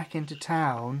rides back into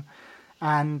town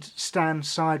and stands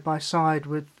side by side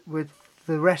with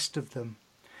the rest of them.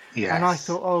 Yes. And I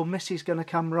thought, oh, Missy's going to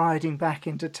come riding back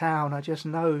into town. I just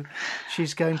know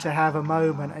she's going to have a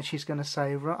moment and she's going to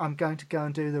say, I'm going to go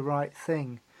and do the right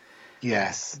thing.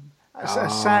 Yes.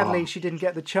 Sadly, she didn't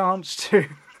get the chance to.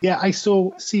 Yeah, I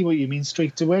see what you mean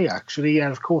straight away, actually. Yeah,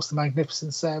 of course, the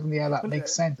Magnificent Seven, yeah, that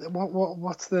makes sense.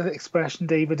 What's the expression,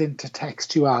 David?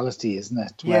 Intertextuality, isn't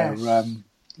it?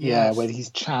 Yes. Where he's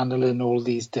channeling all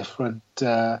these different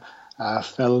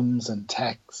films and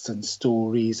texts and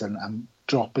stories and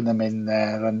dropping them in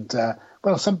there. And,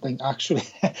 something actually,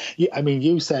 I mean,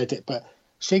 you said it, but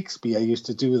Shakespeare used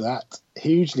to do that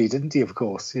hugely, didn't he, of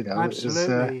course? You know,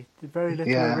 absolutely. Very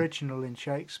little original in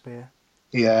Shakespeare.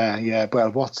 Yeah.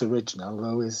 Well, what's original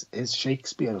though is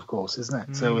Shakespeare, of course, isn't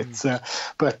it? So it's,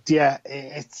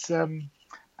 it's.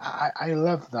 I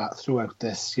love that throughout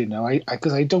this, you know,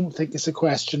 because I don't think it's a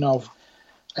question of.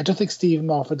 I don't think Stephen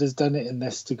Moffat has done it in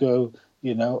this to go,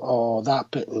 you know, oh,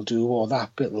 that bit will do or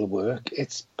that bit will work.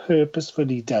 It's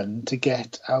purposefully done to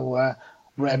get our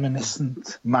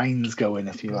reminiscent minds going,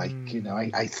 if you like. You know,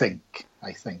 I think.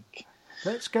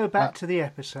 Let's go back to the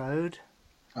episode.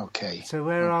 Okay. So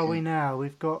where are we now?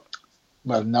 We've got.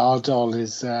 Well, Nardole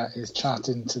is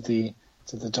chatting to the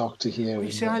Doctor here.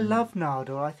 You see, I love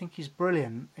Nardole. I think he's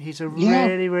brilliant. He's a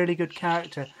really, really good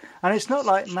character. And it's not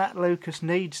like Matt Lucas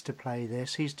needs to play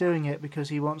this. He's doing it because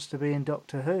he wants to be in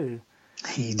Doctor Who.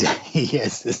 He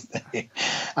is, isn't he?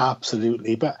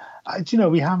 Absolutely. But, do you know,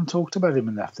 we haven't talked about him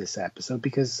enough this episode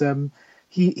because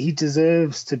he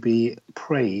deserves to be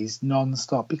praised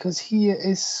non-stop because he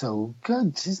is so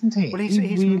good, isn't he? Well, he's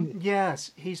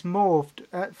morphed.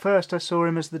 At first I saw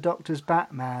him as the Doctor's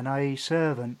Batman, i.e.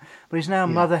 servant, but he's now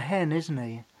Mother Hen, isn't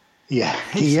he? Yeah,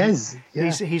 he is.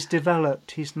 Yeah. He's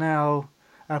developed. He's now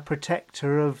a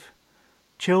protector of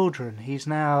children. He's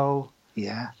now...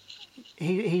 Yeah.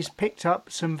 He's picked up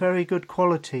some very good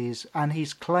qualities, and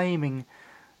he's claiming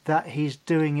that he's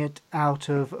doing it out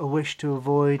of a wish to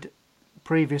avoid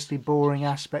previously boring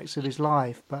aspects of his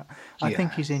life, but I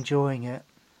think he's enjoying it.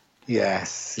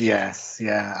 Yes, yeah.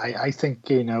 I think,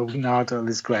 Nardole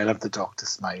is great. I love the Doctor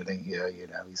smiling here,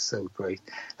 he's so great.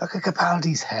 Look at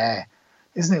Capaldi's hair.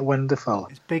 Isn't it wonderful?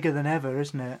 It's bigger than ever,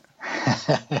 isn't it?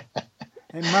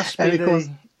 It must be the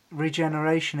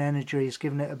regeneration energy has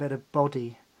given it a bit of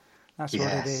body. That's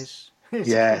what it is.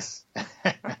 Yes.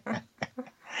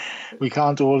 We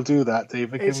can't all do that,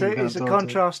 David. It's a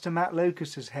contrast to Matt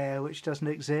Lucas's hair, which doesn't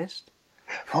exist.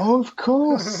 Oh, of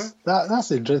course.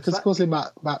 That's interesting. Because, of course, in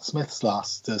Matt Smith's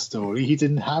last story, he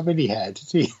didn't have any hair, did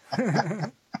he?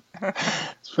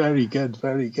 It's very good,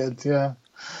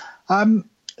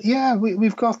 yeah.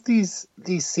 We've got these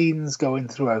scenes going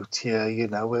throughout here,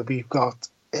 where we've got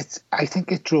it. I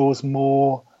think it draws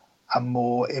more and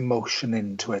more emotion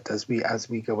into it as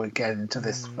we go again into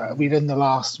this. We're in the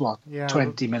last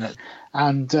 20 minutes,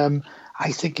 and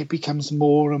I think it becomes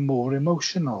more and more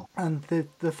emotional. And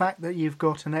the fact that you've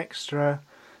got an extra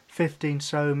 15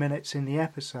 so minutes in the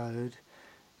episode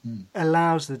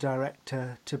allows the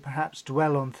director to perhaps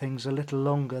dwell on things a little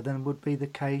longer than would be the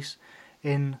case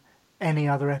in any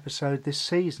other episode this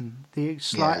season. The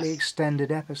slightly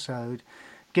extended episode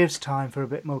gives time for a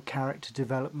bit more character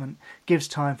development, gives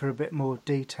time for a bit more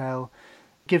detail,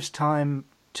 gives time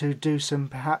to do some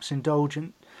perhaps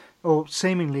indulgent or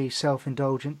seemingly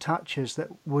self-indulgent touches that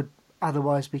would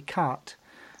otherwise be cut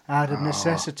out of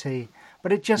necessity.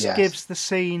 But it just gives the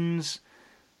scenes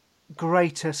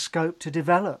greater scope to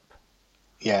develop.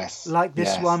 Yes. Like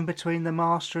this one between the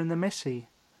Master and the Missy.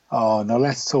 Oh, no,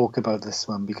 let's talk about this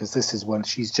one, because this is one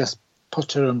she's just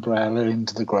put her umbrella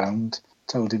into the ground,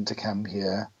 told him to come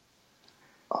here.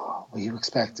 Oh, were you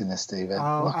expecting this, David?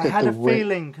 Oh, I had a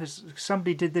feeling, because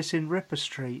somebody did this in Ripper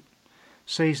Street,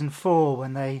 season 4,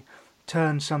 when they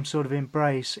turned some sort of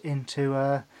embrace into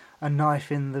a knife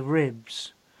in the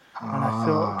ribs. And I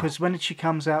thought, because when she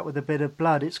comes out with a bit of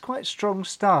blood, it's quite strong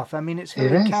stuff. I mean, it's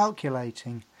really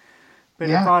calculating.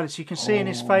 Bit of violence. You can see in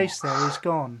his face there, he's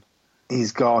gone.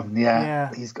 He's gone,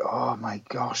 yeah. Oh my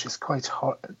gosh, it's quite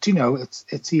hot. Do you know,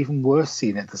 it's even worse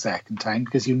seeing it the second time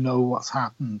because you know what's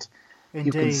happened. Indeed.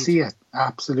 You can see it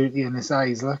absolutely in his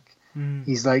eyes. Look,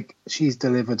 he's like, she's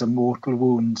delivered a mortal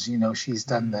wound. She's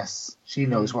done this. She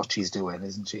knows what she's doing,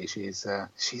 isn't she? She's her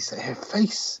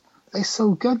face. They're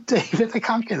so good, David. I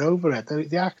can't get over it.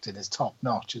 The acting is top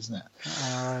notch, isn't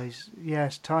it?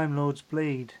 Yes, Time Lords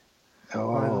bleed.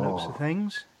 By the looks of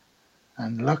things.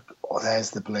 And look,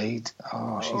 there's the blade.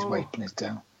 She's wiping it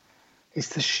down. It's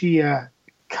the sheer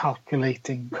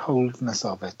calculating coldness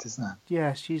of it, isn't it?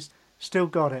 Yeah, she's still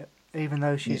got it, even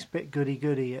though she's a bit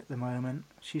goody-goody at the moment.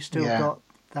 She's still got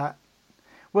that...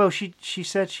 Well, she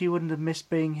said she wouldn't have missed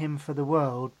being him for the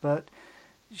world, but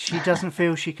she doesn't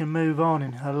feel she can move on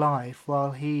in her life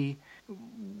while he...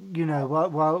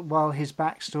 while his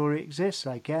backstory exists,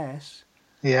 I guess.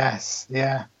 Yes,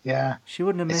 yeah. She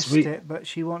wouldn't have missed it, but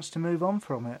she wants to move on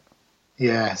from it.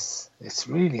 Yes, it's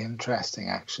really interesting,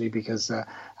 actually, because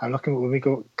I'm looking when we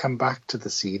come back to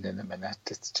the scene in a minute.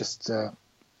 It's just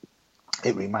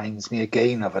it reminds me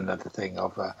again of another thing,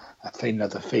 of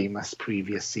another famous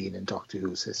previous scene in Doctor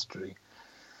Who's history.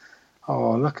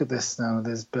 Oh, look at this now.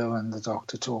 There's Bill and the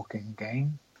Doctor talking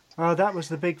again. Oh, that was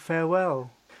the big farewell.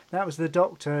 That was the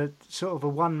Doctor, sort of a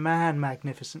one-man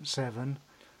Magnificent Seven,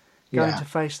 going to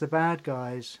face the bad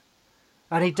guys.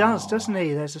 And he does, doesn't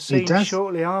he? There's a scene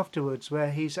shortly afterwards where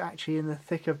he's actually in the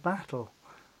thick of battle.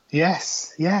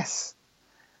 Yes.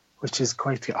 Which is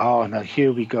quite... Oh, now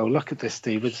here we go. Look at this,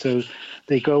 David. So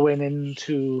they go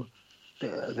into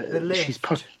the lift. She's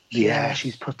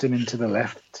put him into the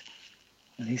lift.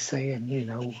 And he's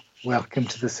saying, welcome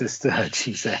to the sisterhood,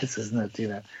 she says, isn't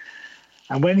it?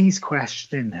 And when he's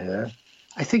questioning her,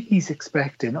 I think he's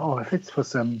expecting, if it's for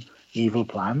some evil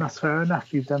plan, that's fair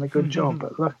enough. You've done a good job.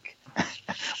 But look,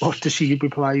 what does she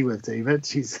reply with, David?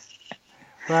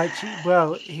 Right.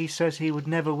 Well, he says he would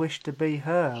never wish to be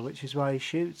her, which is why he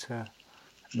shoots her.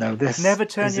 No, this never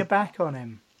turn your back on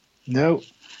him. No.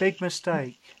 Big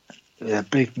mistake. A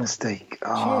big mistake.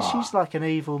 She's like an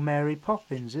evil Mary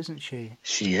Poppins, isn't she?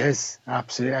 She is,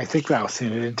 absolutely. I think that was her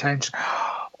intention.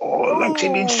 Oh, look, she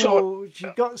been shot.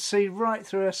 You got to see right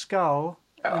through her skull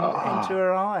and into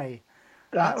her eye.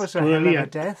 That was a brilliant. hell of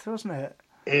a death, wasn't it?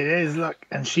 It is, look,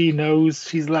 and she knows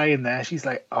she's lying there. She's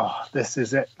like, oh, this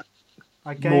is it.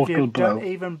 I gave Mortal you, blow. Don't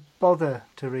even bother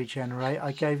to regenerate.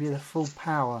 I gave you the full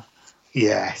power.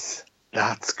 Yes,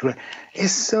 that's great.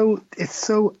 It's so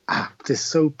apt. It's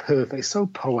so perfect. It's so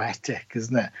poetic,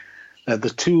 isn't it? That the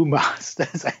two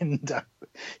masters end up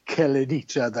killing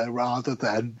each other rather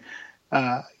than,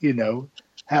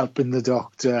 helping the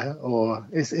Doctor. Or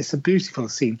it's a beautiful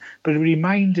scene. But it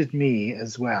reminded me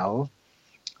as well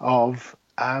of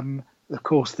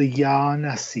course, the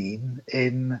Yana scene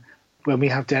in when we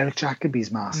have Derek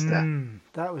Jacobi's Master.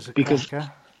 That was a because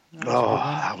cracker.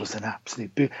 that was an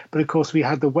absolute. But of course, we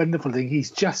had the wonderful thing. He's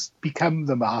just become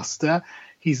the Master.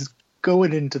 He's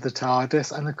going into the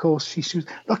TARDIS, and of course, she shoots.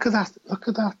 Look at that! Look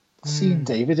at that scene,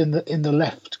 David, in the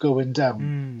lift going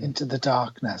down into the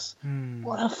darkness.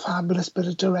 What a fabulous bit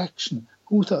of direction!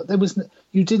 Who thought there was?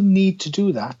 You didn't need to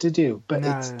do that, did you? But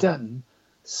No. it's done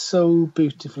so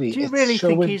beautifully. Do you It's really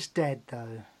showing... think he's dead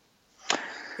though?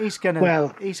 He's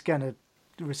gonna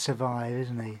survive,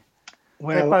 isn't he?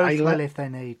 Well, they both will if they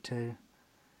need to.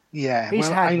 Yeah, He's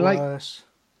had worse.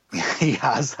 He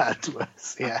has had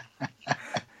worse. Yeah,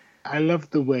 I love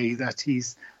the way that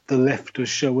the lift was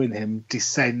showing him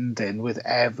descending with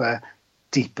ever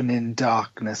deepening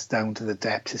darkness down to the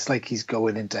depths. It's like he's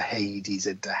going into Hades,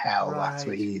 into hell. Right. That's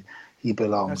where he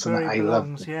belongs. That's where he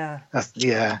belongs. Yeah.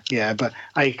 But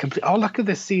oh, look at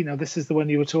this scene. Now, this is the one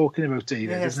you were talking about, David,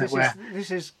 Yes, isn't it? this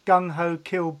is gung ho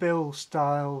Kill Bill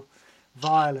style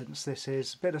violence. This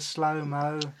is a bit of slow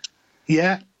mo.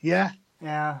 Yeah,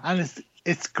 and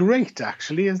it's great,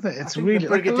 actually, isn't it? It's I think really the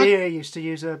Brigadier used to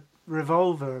use a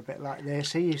revolver a bit like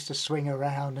this. He used to swing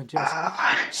around and just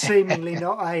seemingly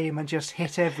not aim and just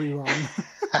hit everyone.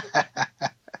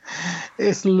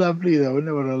 It's lovely, though. Isn't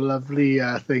it? What a lovely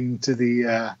thing to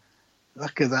the...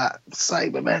 look at that.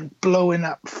 Cybermen blowing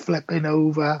up, flipping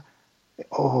over.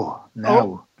 Oh, no.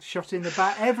 Oh, shot in the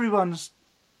back. Everyone's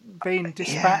been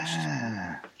dispatched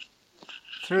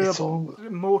through a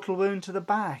mortal wound to the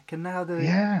back. And now the...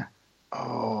 Yeah.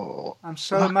 Oh. I'm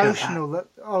so emotional that...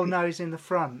 Oh, no, he's in the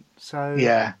front. So...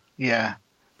 Yeah.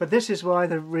 But this is why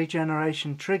the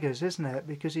regeneration triggers, isn't it?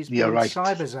 Because he's been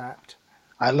cyber-zapped.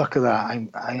 I look at that.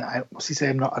 I what's he say?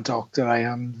 I'm not a doctor. I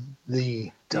am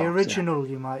the doctor. The original,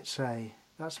 you might say.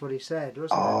 That's what he said,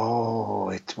 wasn't it? Oh,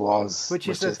 it was. Which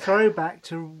is a throwback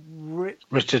to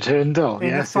Richard Hurndall.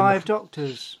 In the Five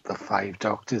Doctors. The Five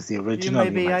Doctors, the original. You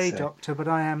may be a doctor, but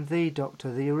I am the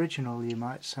Doctor, the original, you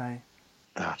might say.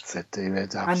 That's it,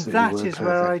 David. Absolutely. And that is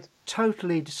where I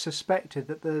totally suspected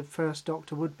that the first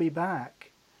Doctor would be back.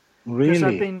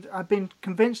 Really? Because I've been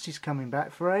convinced he's coming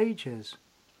back for ages.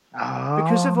 Oh,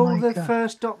 because of all the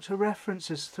first Doctor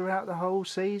references throughout the whole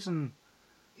season.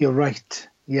 You're right.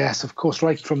 Yes, of course,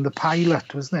 right from the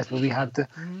pilot, wasn't it? Where we had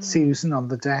Susan on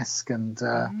the desk, and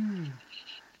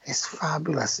it's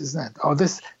fabulous, isn't it? Oh,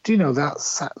 do you know that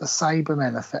the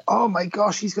Cybermen effect? Oh my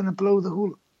gosh, he's going to blow the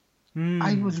whole...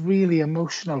 I was really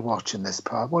emotional watching this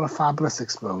part. What a fabulous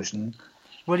explosion.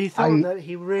 Well, you thought that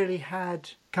he really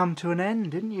had come to an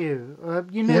end, didn't you?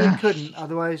 You knew he couldn't,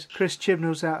 otherwise Chris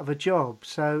Chibnall's out of a job,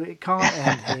 so it can't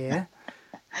end here.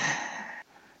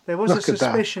 There was a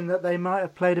suspicion that they might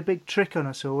have played a big trick on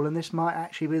us all, and this might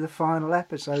actually be the final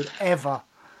episode ever.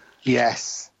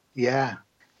 Yes, yeah.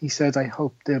 He said, I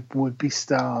hope there would be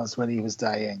stars when he was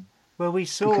dying. Well, we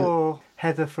saw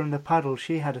Heather from the Puddle.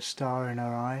 She had a star in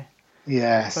her eye.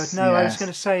 Yes. But no, I was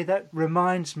going to say, that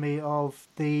reminds me of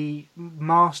the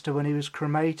Master when he was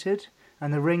cremated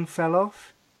and the ring fell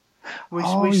off. We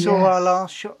saw our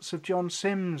last shots of John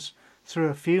Sims through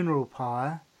a funeral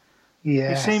pyre.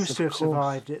 Yes, he seems to have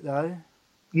survived it, though.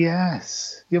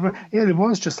 Yes. Yeah, it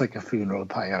was just like a funeral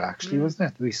pyre, actually,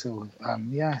 wasn't it? We saw,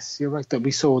 yes, you're right, that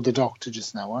we saw the Doctor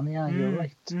just now on, you're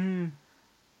right.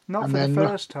 Not for the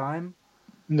first time.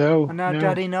 No. And now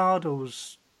Daddy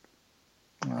Nardle's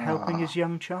helping his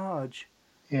young charge.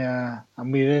 Yeah,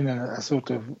 and we're in a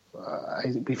sort of...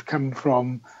 we've come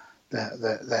from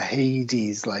the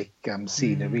Hades like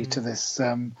scenery to this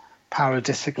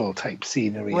paradisical type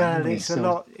scenery. Well, it's a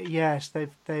lot. Yes,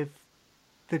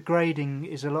 the grading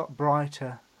is a lot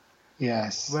brighter.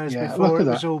 Yes. Whereas before it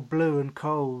was all blue and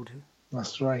cold.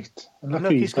 That's right. And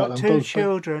look, he's got two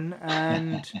children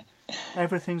and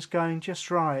everything's going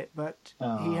just right, but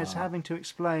he is having to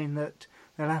explain that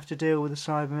they'll have to deal with the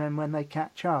Cybermen when they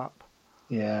catch up.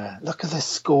 Yeah, look at this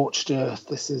scorched earth.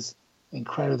 This is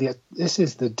incredibly. This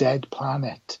is the dead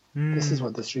planet. This is Mm.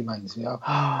 what this reminds me of.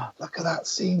 Look at that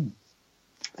scene.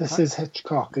 This is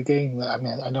Hitchcock again. I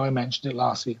mean, I know I mentioned it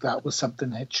last week. That was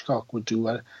something Hitchcock would do.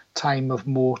 A time of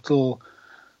mortal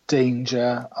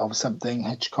danger of something.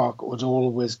 Hitchcock would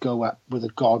always go up with a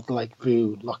godlike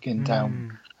view, looking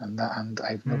down. And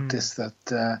I've noticed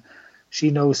that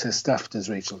she knows her stuff. Does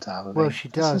Rachel Talalay? Well, she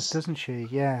does, doesn't she?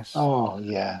 Yes. Oh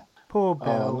yeah. Poor Oh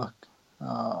Bill. look.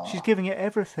 Oh. She's giving it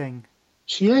everything.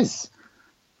 She is.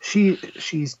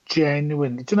 She's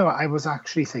genuine. Do you know what? I was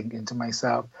actually thinking to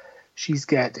myself, she's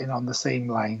getting on the same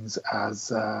lines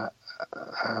as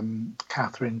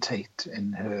Catherine Tate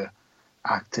in her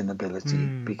acting ability,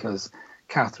 because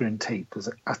Catherine Tate was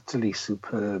utterly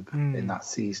superb in that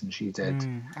season she did.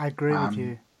 I agree with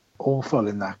you. Awful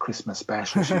in that Christmas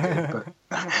special she did,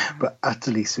 but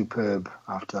utterly superb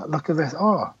after that. Look at this.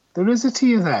 Oh, there is a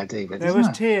tear there, David. There was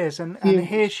tears, and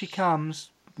here she comes.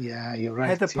 Yeah, you're right.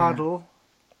 Heather Puddle,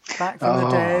 back from the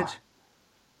dead.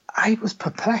 I was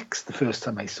perplexed the first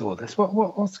time I saw this.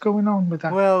 What's going on with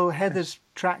that? Well, Heather's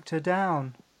tracked her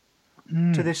down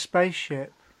to this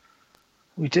spaceship.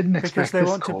 We didn't expect because they this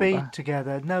want to be callback.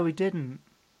 together. No, we didn't.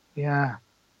 Yeah.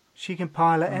 She can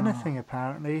pilot anything,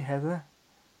 apparently, Heather.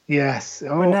 Yes.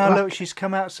 Oh, But now look, she's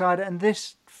come outside, and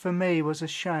this for me was a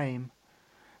shame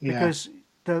because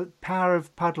the power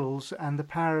of puddles and the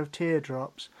power of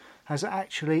teardrops has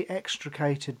actually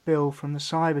extricated Bill from the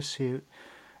cybersuit.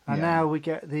 And now we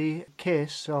get the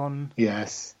kiss on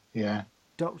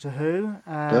Doctor Who.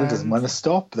 Bill doesn't want to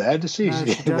stop there, does she? No,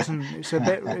 she doesn't.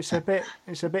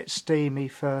 It's a bit steamy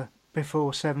for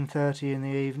before 7:30 in the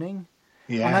evening.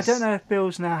 Yes. And I don't know if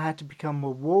Bill's now had to become a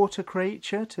water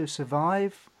creature to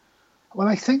survive. Well,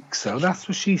 I think so. That's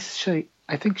what she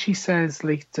I think she says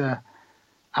later,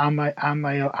 Am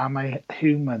I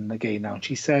human again now? And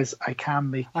she says, I can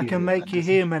make you I can make you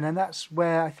human, and that's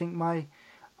where I think my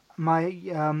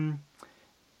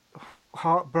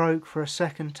heart broke for a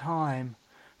second time,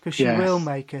 because she will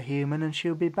make her human and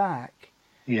she'll be back.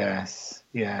 Yes.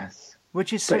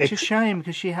 Which is such a shame,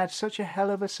 because she had such a hell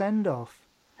of a send-off.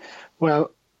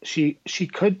 Well, she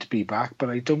could be back, but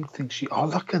I don't think she... Oh,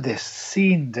 look at this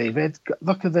scene, David.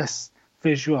 Look at this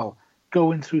visual.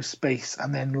 Going through space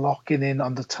and then locking in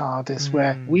on the TARDIS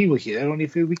where we were here only a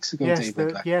few weeks ago,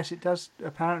 David. Yes, it does.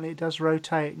 Apparently it does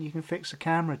rotate, and you can fix a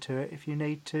camera to it if you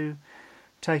need to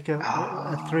take a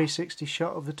 360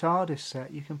 shot of the TARDIS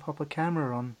set. You can pop a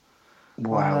camera on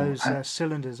those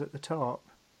cylinders at the top.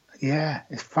 Yeah,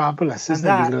 it's fabulous, isn't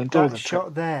it? That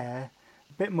shot there,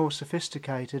 a bit more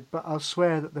sophisticated, but I'll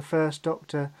swear that the first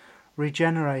Doctor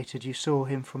regenerated. You saw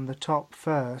him from the top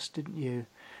first, didn't you?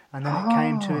 And then it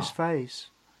came to his face.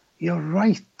 You're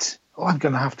right. Oh, I'm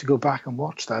going to have to go back and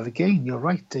watch that again. You're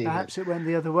right, David. Perhaps it went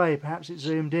the other way. Perhaps it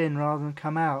zoomed in rather than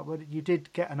come out. But you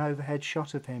did get an overhead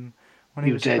shot of him when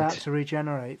he was about to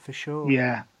regenerate, for sure.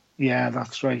 Yeah,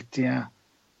 that's right, yeah.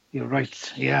 You're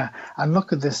right, yeah. And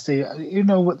look at this, you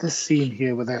know what this scene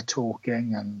here where they're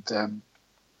talking and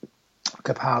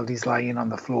Capaldi's lying on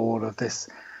the floor of this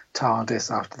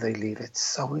TARDIS after they leave. It's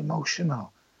so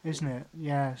emotional. Isn't it?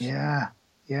 Yes.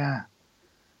 Yeah.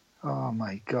 Oh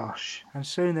my gosh. And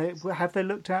soon have they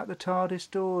looked out the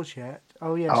TARDIS doors yet?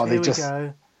 Oh yes, here we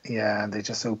go. Yeah, they're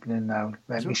just opening now.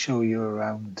 Let me show you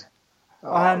around.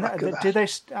 Do they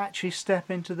actually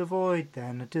step into the void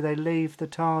then? Do they leave the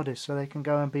TARDIS so they can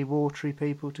go and be watery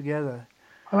people together?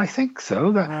 Well, I think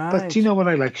so. But do you know what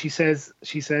I like? She says,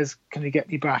 "Can you get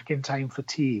me back in time for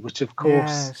tea?" Which of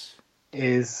course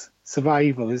is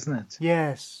survival, isn't it?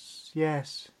 Yes.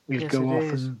 We'll go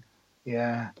off and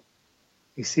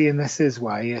you see, and this is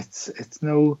why it's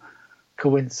no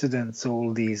coincidence.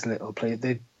 All these little plays,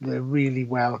 they're really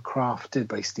well crafted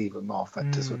by Stephen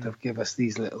Moffat to sort of give us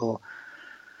these little.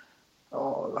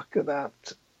 Oh, look at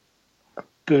that! A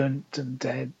burnt and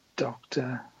dead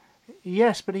Doctor.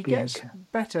 Yes, but he gets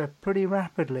better pretty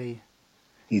rapidly.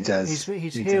 He does.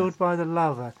 He's healed by the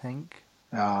love, I think.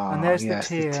 And there's the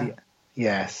tear.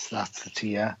 Yes, that's the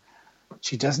tear.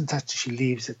 She doesn't touch it. She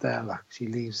leaves it there. Look, she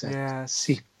leaves it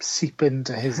seep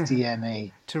into his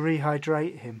DNA to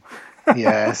rehydrate him.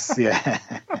 Yes, yeah.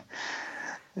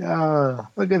 Oh,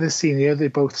 look at this scene here. They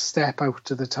both step out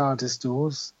to the TARDIS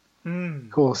doors. Of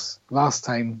course, last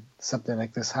time something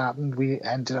like this happened, we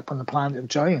ended up on the planet of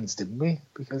giants, didn't we?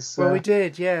 Because we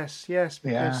did. Yes,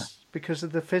 because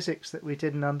of the physics that we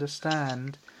didn't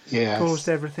understand, caused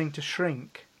everything to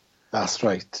shrink. That's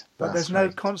right. But there's no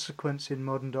consequence in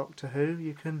modern Doctor Who.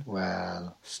 You can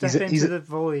step into the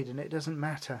void and it doesn't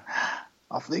matter.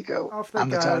 Off they go.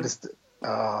 The TARDIS.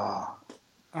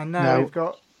 And now we've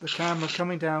got the camera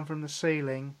coming down from the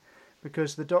ceiling,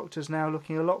 because the Doctor's now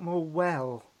looking a lot more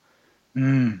well.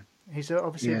 Mm. He's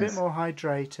obviously a bit more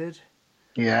hydrated.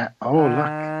 Yeah. Oh,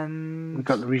 and look. We've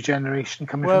got the regeneration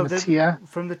coming from the tear.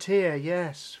 From the tear,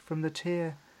 yes. From the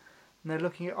tear. And they're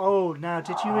looking at... Oh, now,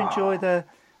 did you enjoy the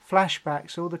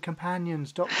flashbacks, all the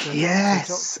companions, Doctor?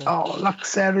 Yes. Doctor. Oh, look,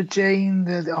 Sarah Jane.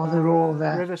 They're all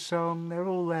there. River Song, they're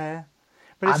all there.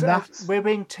 But we're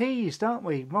being teased, aren't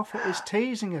we? Moffat is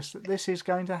teasing us that this is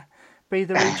going to be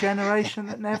the regeneration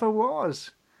that never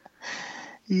was.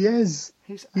 He is.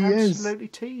 He's absolutely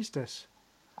teased us.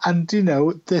 And,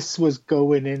 this was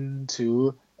going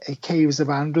into a Caves of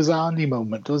Androzani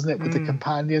moment, wasn't it? With the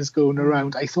companions going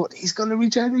around. I thought, he's going to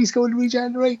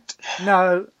regenerate.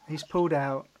 No, he's pulled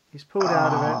out. He's pulled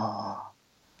out of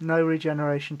it. No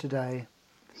regeneration today.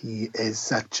 He is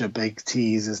such a big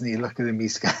tease, isn't he? Look at him,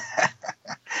 he's...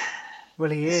 Well,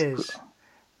 he is.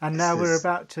 And now we're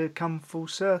about to come full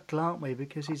circle, aren't we?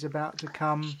 Because he's about to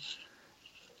come...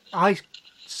 I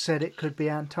said it could be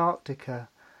Antarctica.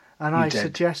 And I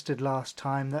suggested last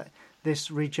time that this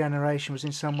regeneration was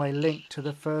in some way linked to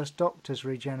the first Doctor's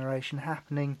regeneration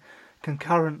happening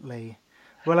concurrently.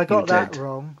 Well, I got that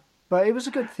wrong. But it was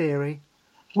a good theory.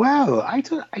 Well, I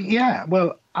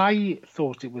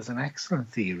thought it was an excellent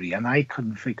theory, and I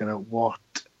couldn't figure out what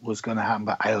was going to happen.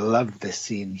 But I love this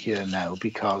scene here now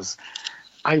because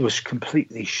I was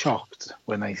completely shocked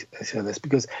when I saw this,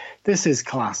 because this is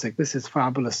classic. This is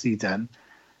fabulously done.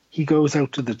 He goes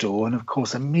out to the door, and of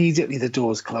course, immediately the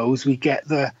door's closed. We get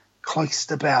the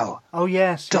cloister bell. Oh,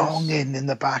 yes. Donging in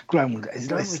the background. It's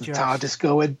the TARDIS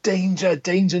going, danger,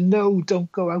 danger, no, don't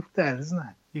go out there, isn't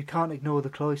it? You can't ignore the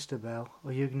cloister bell,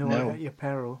 or you ignore it at your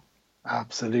peril.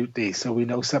 Absolutely. So we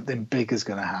know something big is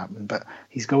going to happen, but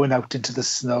he's going out into the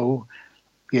snow.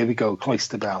 Here we go,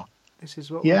 cloister bell. This is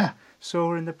what we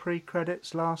saw in the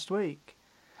pre-credits last week.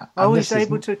 And he's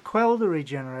able to quell the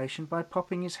regeneration by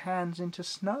popping his hands into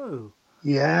snow.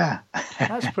 Yeah.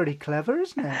 That's pretty clever,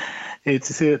 isn't it? It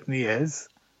certainly is.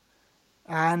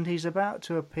 And he's about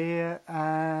to appear,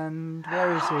 and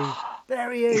where is he?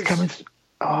 There he is. He's coming.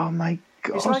 Oh my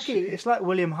gosh. It's like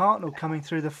William Hartnell coming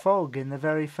through the fog in the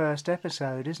very first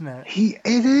episode, isn't it? It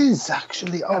is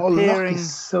actually. Appearing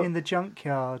in the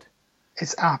junkyard.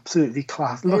 It's absolutely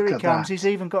class. Here Look he at comes. that. He's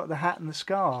even got the hat and the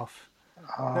scarf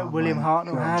that William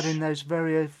Hartnell had in those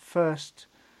very first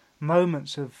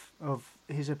moments of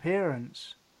his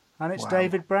appearance. And it's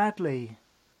David Bradley.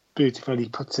 Beautiful. He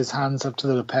puts his hands up to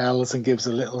the lapels and gives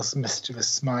a little mischievous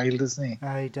smile, doesn't he?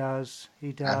 He does.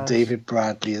 And David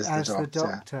Bradley as the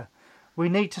Doctor. We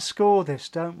need to score this,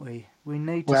 don't we? We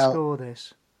need to score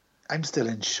this. I'm still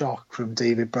in shock from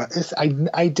David Bradley.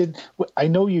 I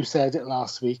know you said it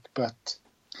last week, but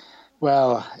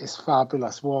well, it's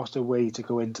fabulous. What a way to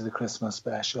go into the Christmas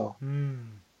special.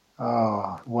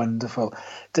 Oh, wonderful.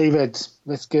 David,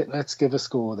 let's give a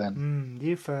score then.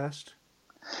 You first.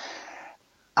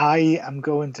 I am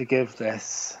going to give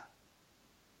this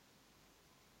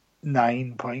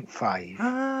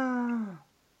 9.5.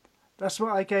 That's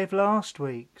what I gave last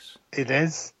week's. It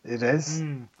is.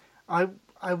 I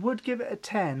would give it a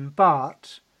 10,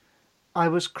 but I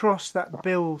was cross that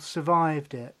Bill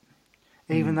survived it,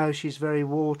 even though she's very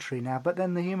watery now. But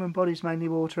then the human body's mainly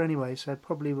water anyway, so it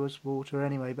probably was water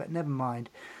anyway, but never mind.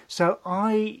 So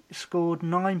I scored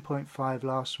 9.5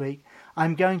 last week.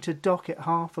 I'm going to dock it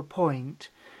half a point,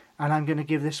 and I'm going to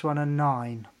give this one a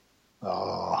 9.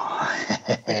 Oh.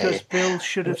 Because Bill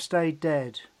should have stayed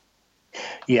dead.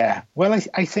 Yeah, well,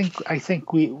 I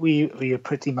think we are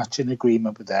pretty much in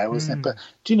agreement with that, wasn't it? But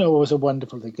do you know, it was a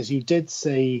wonderful thing, because you did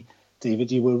say, David,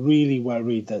 you were really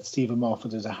worried that Stephen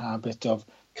Moffat has a habit of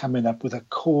coming up with a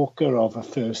corker of a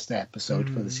first episode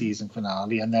for the season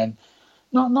finale, and then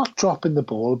not dropping the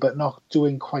ball, but not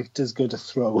doing quite as good a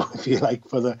throw, if you like,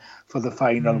 for the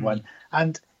final one.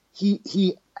 And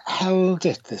he held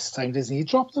it this time, didn't he? He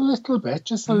dropped a little bit,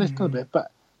 just a little bit,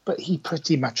 but he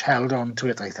pretty much held on to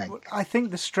it, I think. Well, I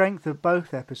think the strength of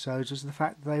both episodes was the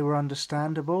fact that they were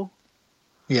understandable.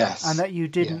 Yes. And that you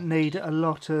didn't need a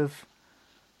lot of...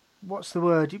 What's the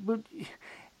word?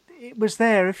 It was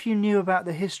there. If you knew about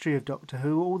the history of Doctor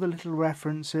Who, all the little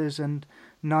references and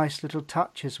nice little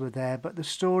touches were there, but the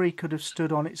story could have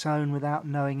stood on its own without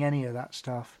knowing any of that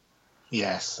stuff.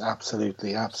 Yes,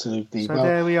 absolutely. So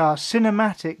there we are.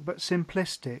 Cinematic, but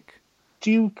simplistic. Do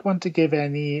you want to give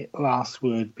any last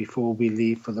word before we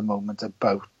leave for the moment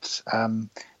about...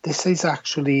 this is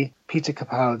actually Peter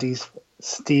Capaldi's,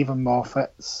 Stephen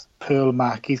Moffat's, Pearl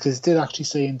Mackie's, because it did actually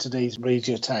say in today's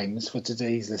Radio Times, for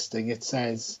today's listing, it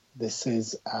says this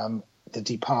is the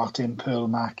departing Pearl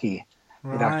Mackie.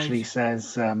 Right. It actually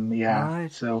says, Right.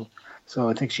 So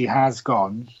I think she has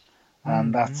gone.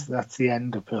 and that's the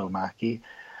end of Pearl Mackie.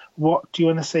 What do you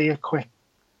want to say? A quick,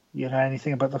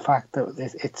 anything about the fact that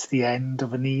it's the end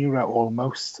of an era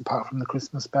almost, apart from the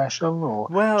Christmas special, or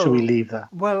should we leave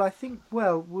that? Well, I think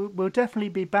we'll definitely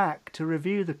be back to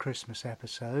review the Christmas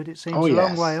episode. It seems a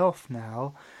long way off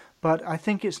now, but I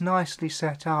think it's nicely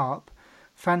set up.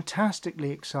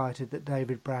 Fantastically excited that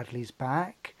David Bradley's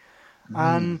back,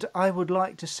 and I would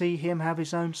like to see him have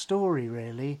his own story,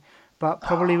 really, but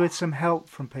probably with some help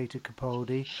from Peter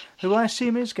Capaldi, who I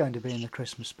assume is going to be in the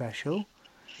Christmas special.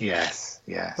 Yes.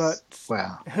 But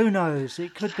who knows?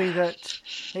 It could be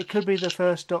the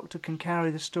first Doctor can carry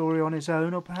the story on his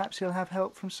own, or perhaps he'll have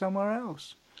help from somewhere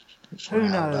else. Who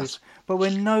knows? But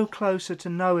we're no closer to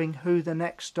knowing who the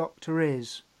next Doctor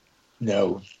is.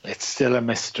 No, it's still a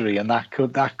mystery, and that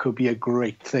could be a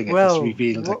great thing if it's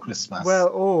revealed at Christmas. Well,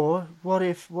 or what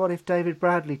if David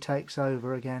Bradley takes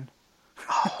over again?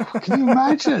 Can you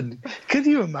imagine?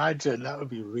 That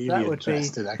would be really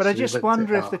interesting. Actually, but I just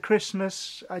wonder if the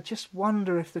Christmas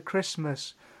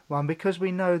one, because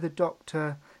we know the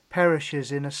Doctor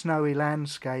perishes in a snowy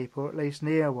landscape, or at least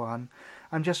near one.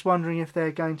 I'm just wondering if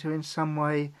they're going to, in some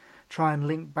way, try and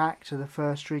link back to the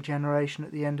first regeneration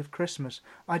at the end of Christmas.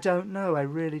 I don't know. I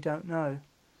really don't know.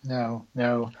 No.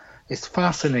 It's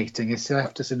fascinating. It's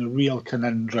left us in a real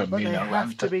conundrum. But they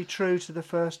have to be true to the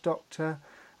first Doctor,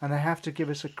 and they have to give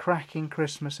us a cracking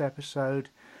Christmas episode,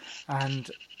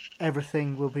 and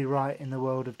everything will be right in the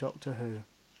world of Doctor Who.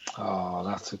 Oh,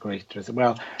 that's a great result.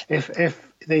 Well,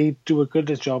 if they do a good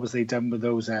a job as they've done with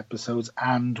those episodes,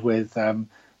 and with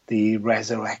the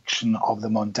resurrection of the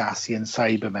Mondasian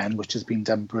Cybermen, which has been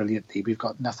done brilliantly, we've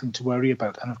got nothing to worry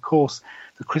about. And of course,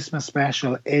 the Christmas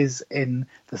special is in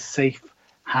the safe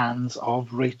hands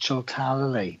of Rachel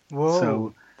Talalay. Whoa,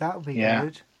 so that would be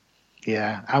good.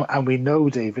 Yeah, and we know,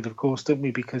 David, of course, don't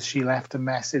we? Because she left a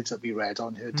message that we read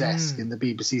on her desk in the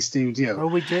BBC studio. Oh,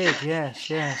 we did,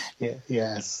 yes.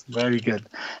 Yes, very good.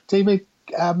 David,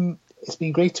 it's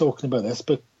been great talking about this,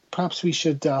 but perhaps we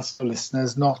should ask the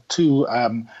listeners not to,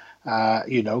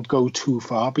 go too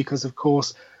far, because, of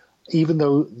course, even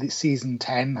though the season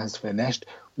 10 has finished,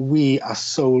 we are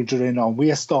soldiering on.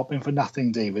 We are stopping for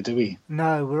nothing, David, are we?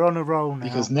 No, we're on a roll now.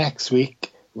 Because next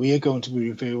week we are going to be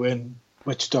reviewing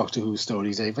which Doctor Who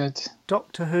story, David?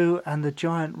 Doctor Who and the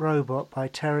Giant Robot by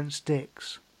Terrance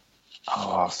Dicks.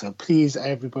 Oh, so please,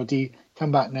 everybody,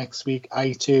 come back next week.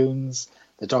 iTunes,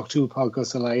 the Doctor Who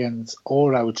Podcast Alliance,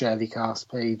 or our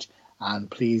Jellycast page, and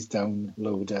please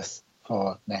download us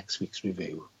for next week's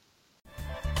review.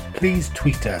 Please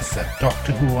tweet us at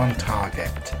Doctor Who on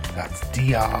Target. That's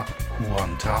Dr. Who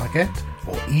on Target,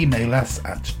 or email us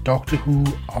at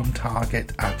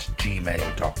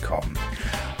drwhoontarget@gmail.com.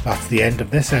 That's the end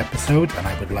of this episode, and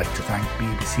I would like to thank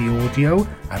BBC Audio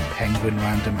and Penguin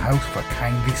Random House for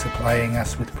kindly supplying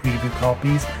us with preview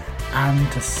copies,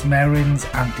 and to Smerrin's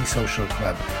Antisocial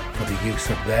Club for the use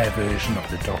of their version of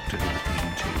the Doctor Who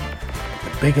theme tune.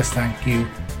 The biggest thank you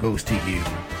goes to you,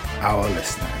 our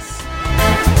listeners.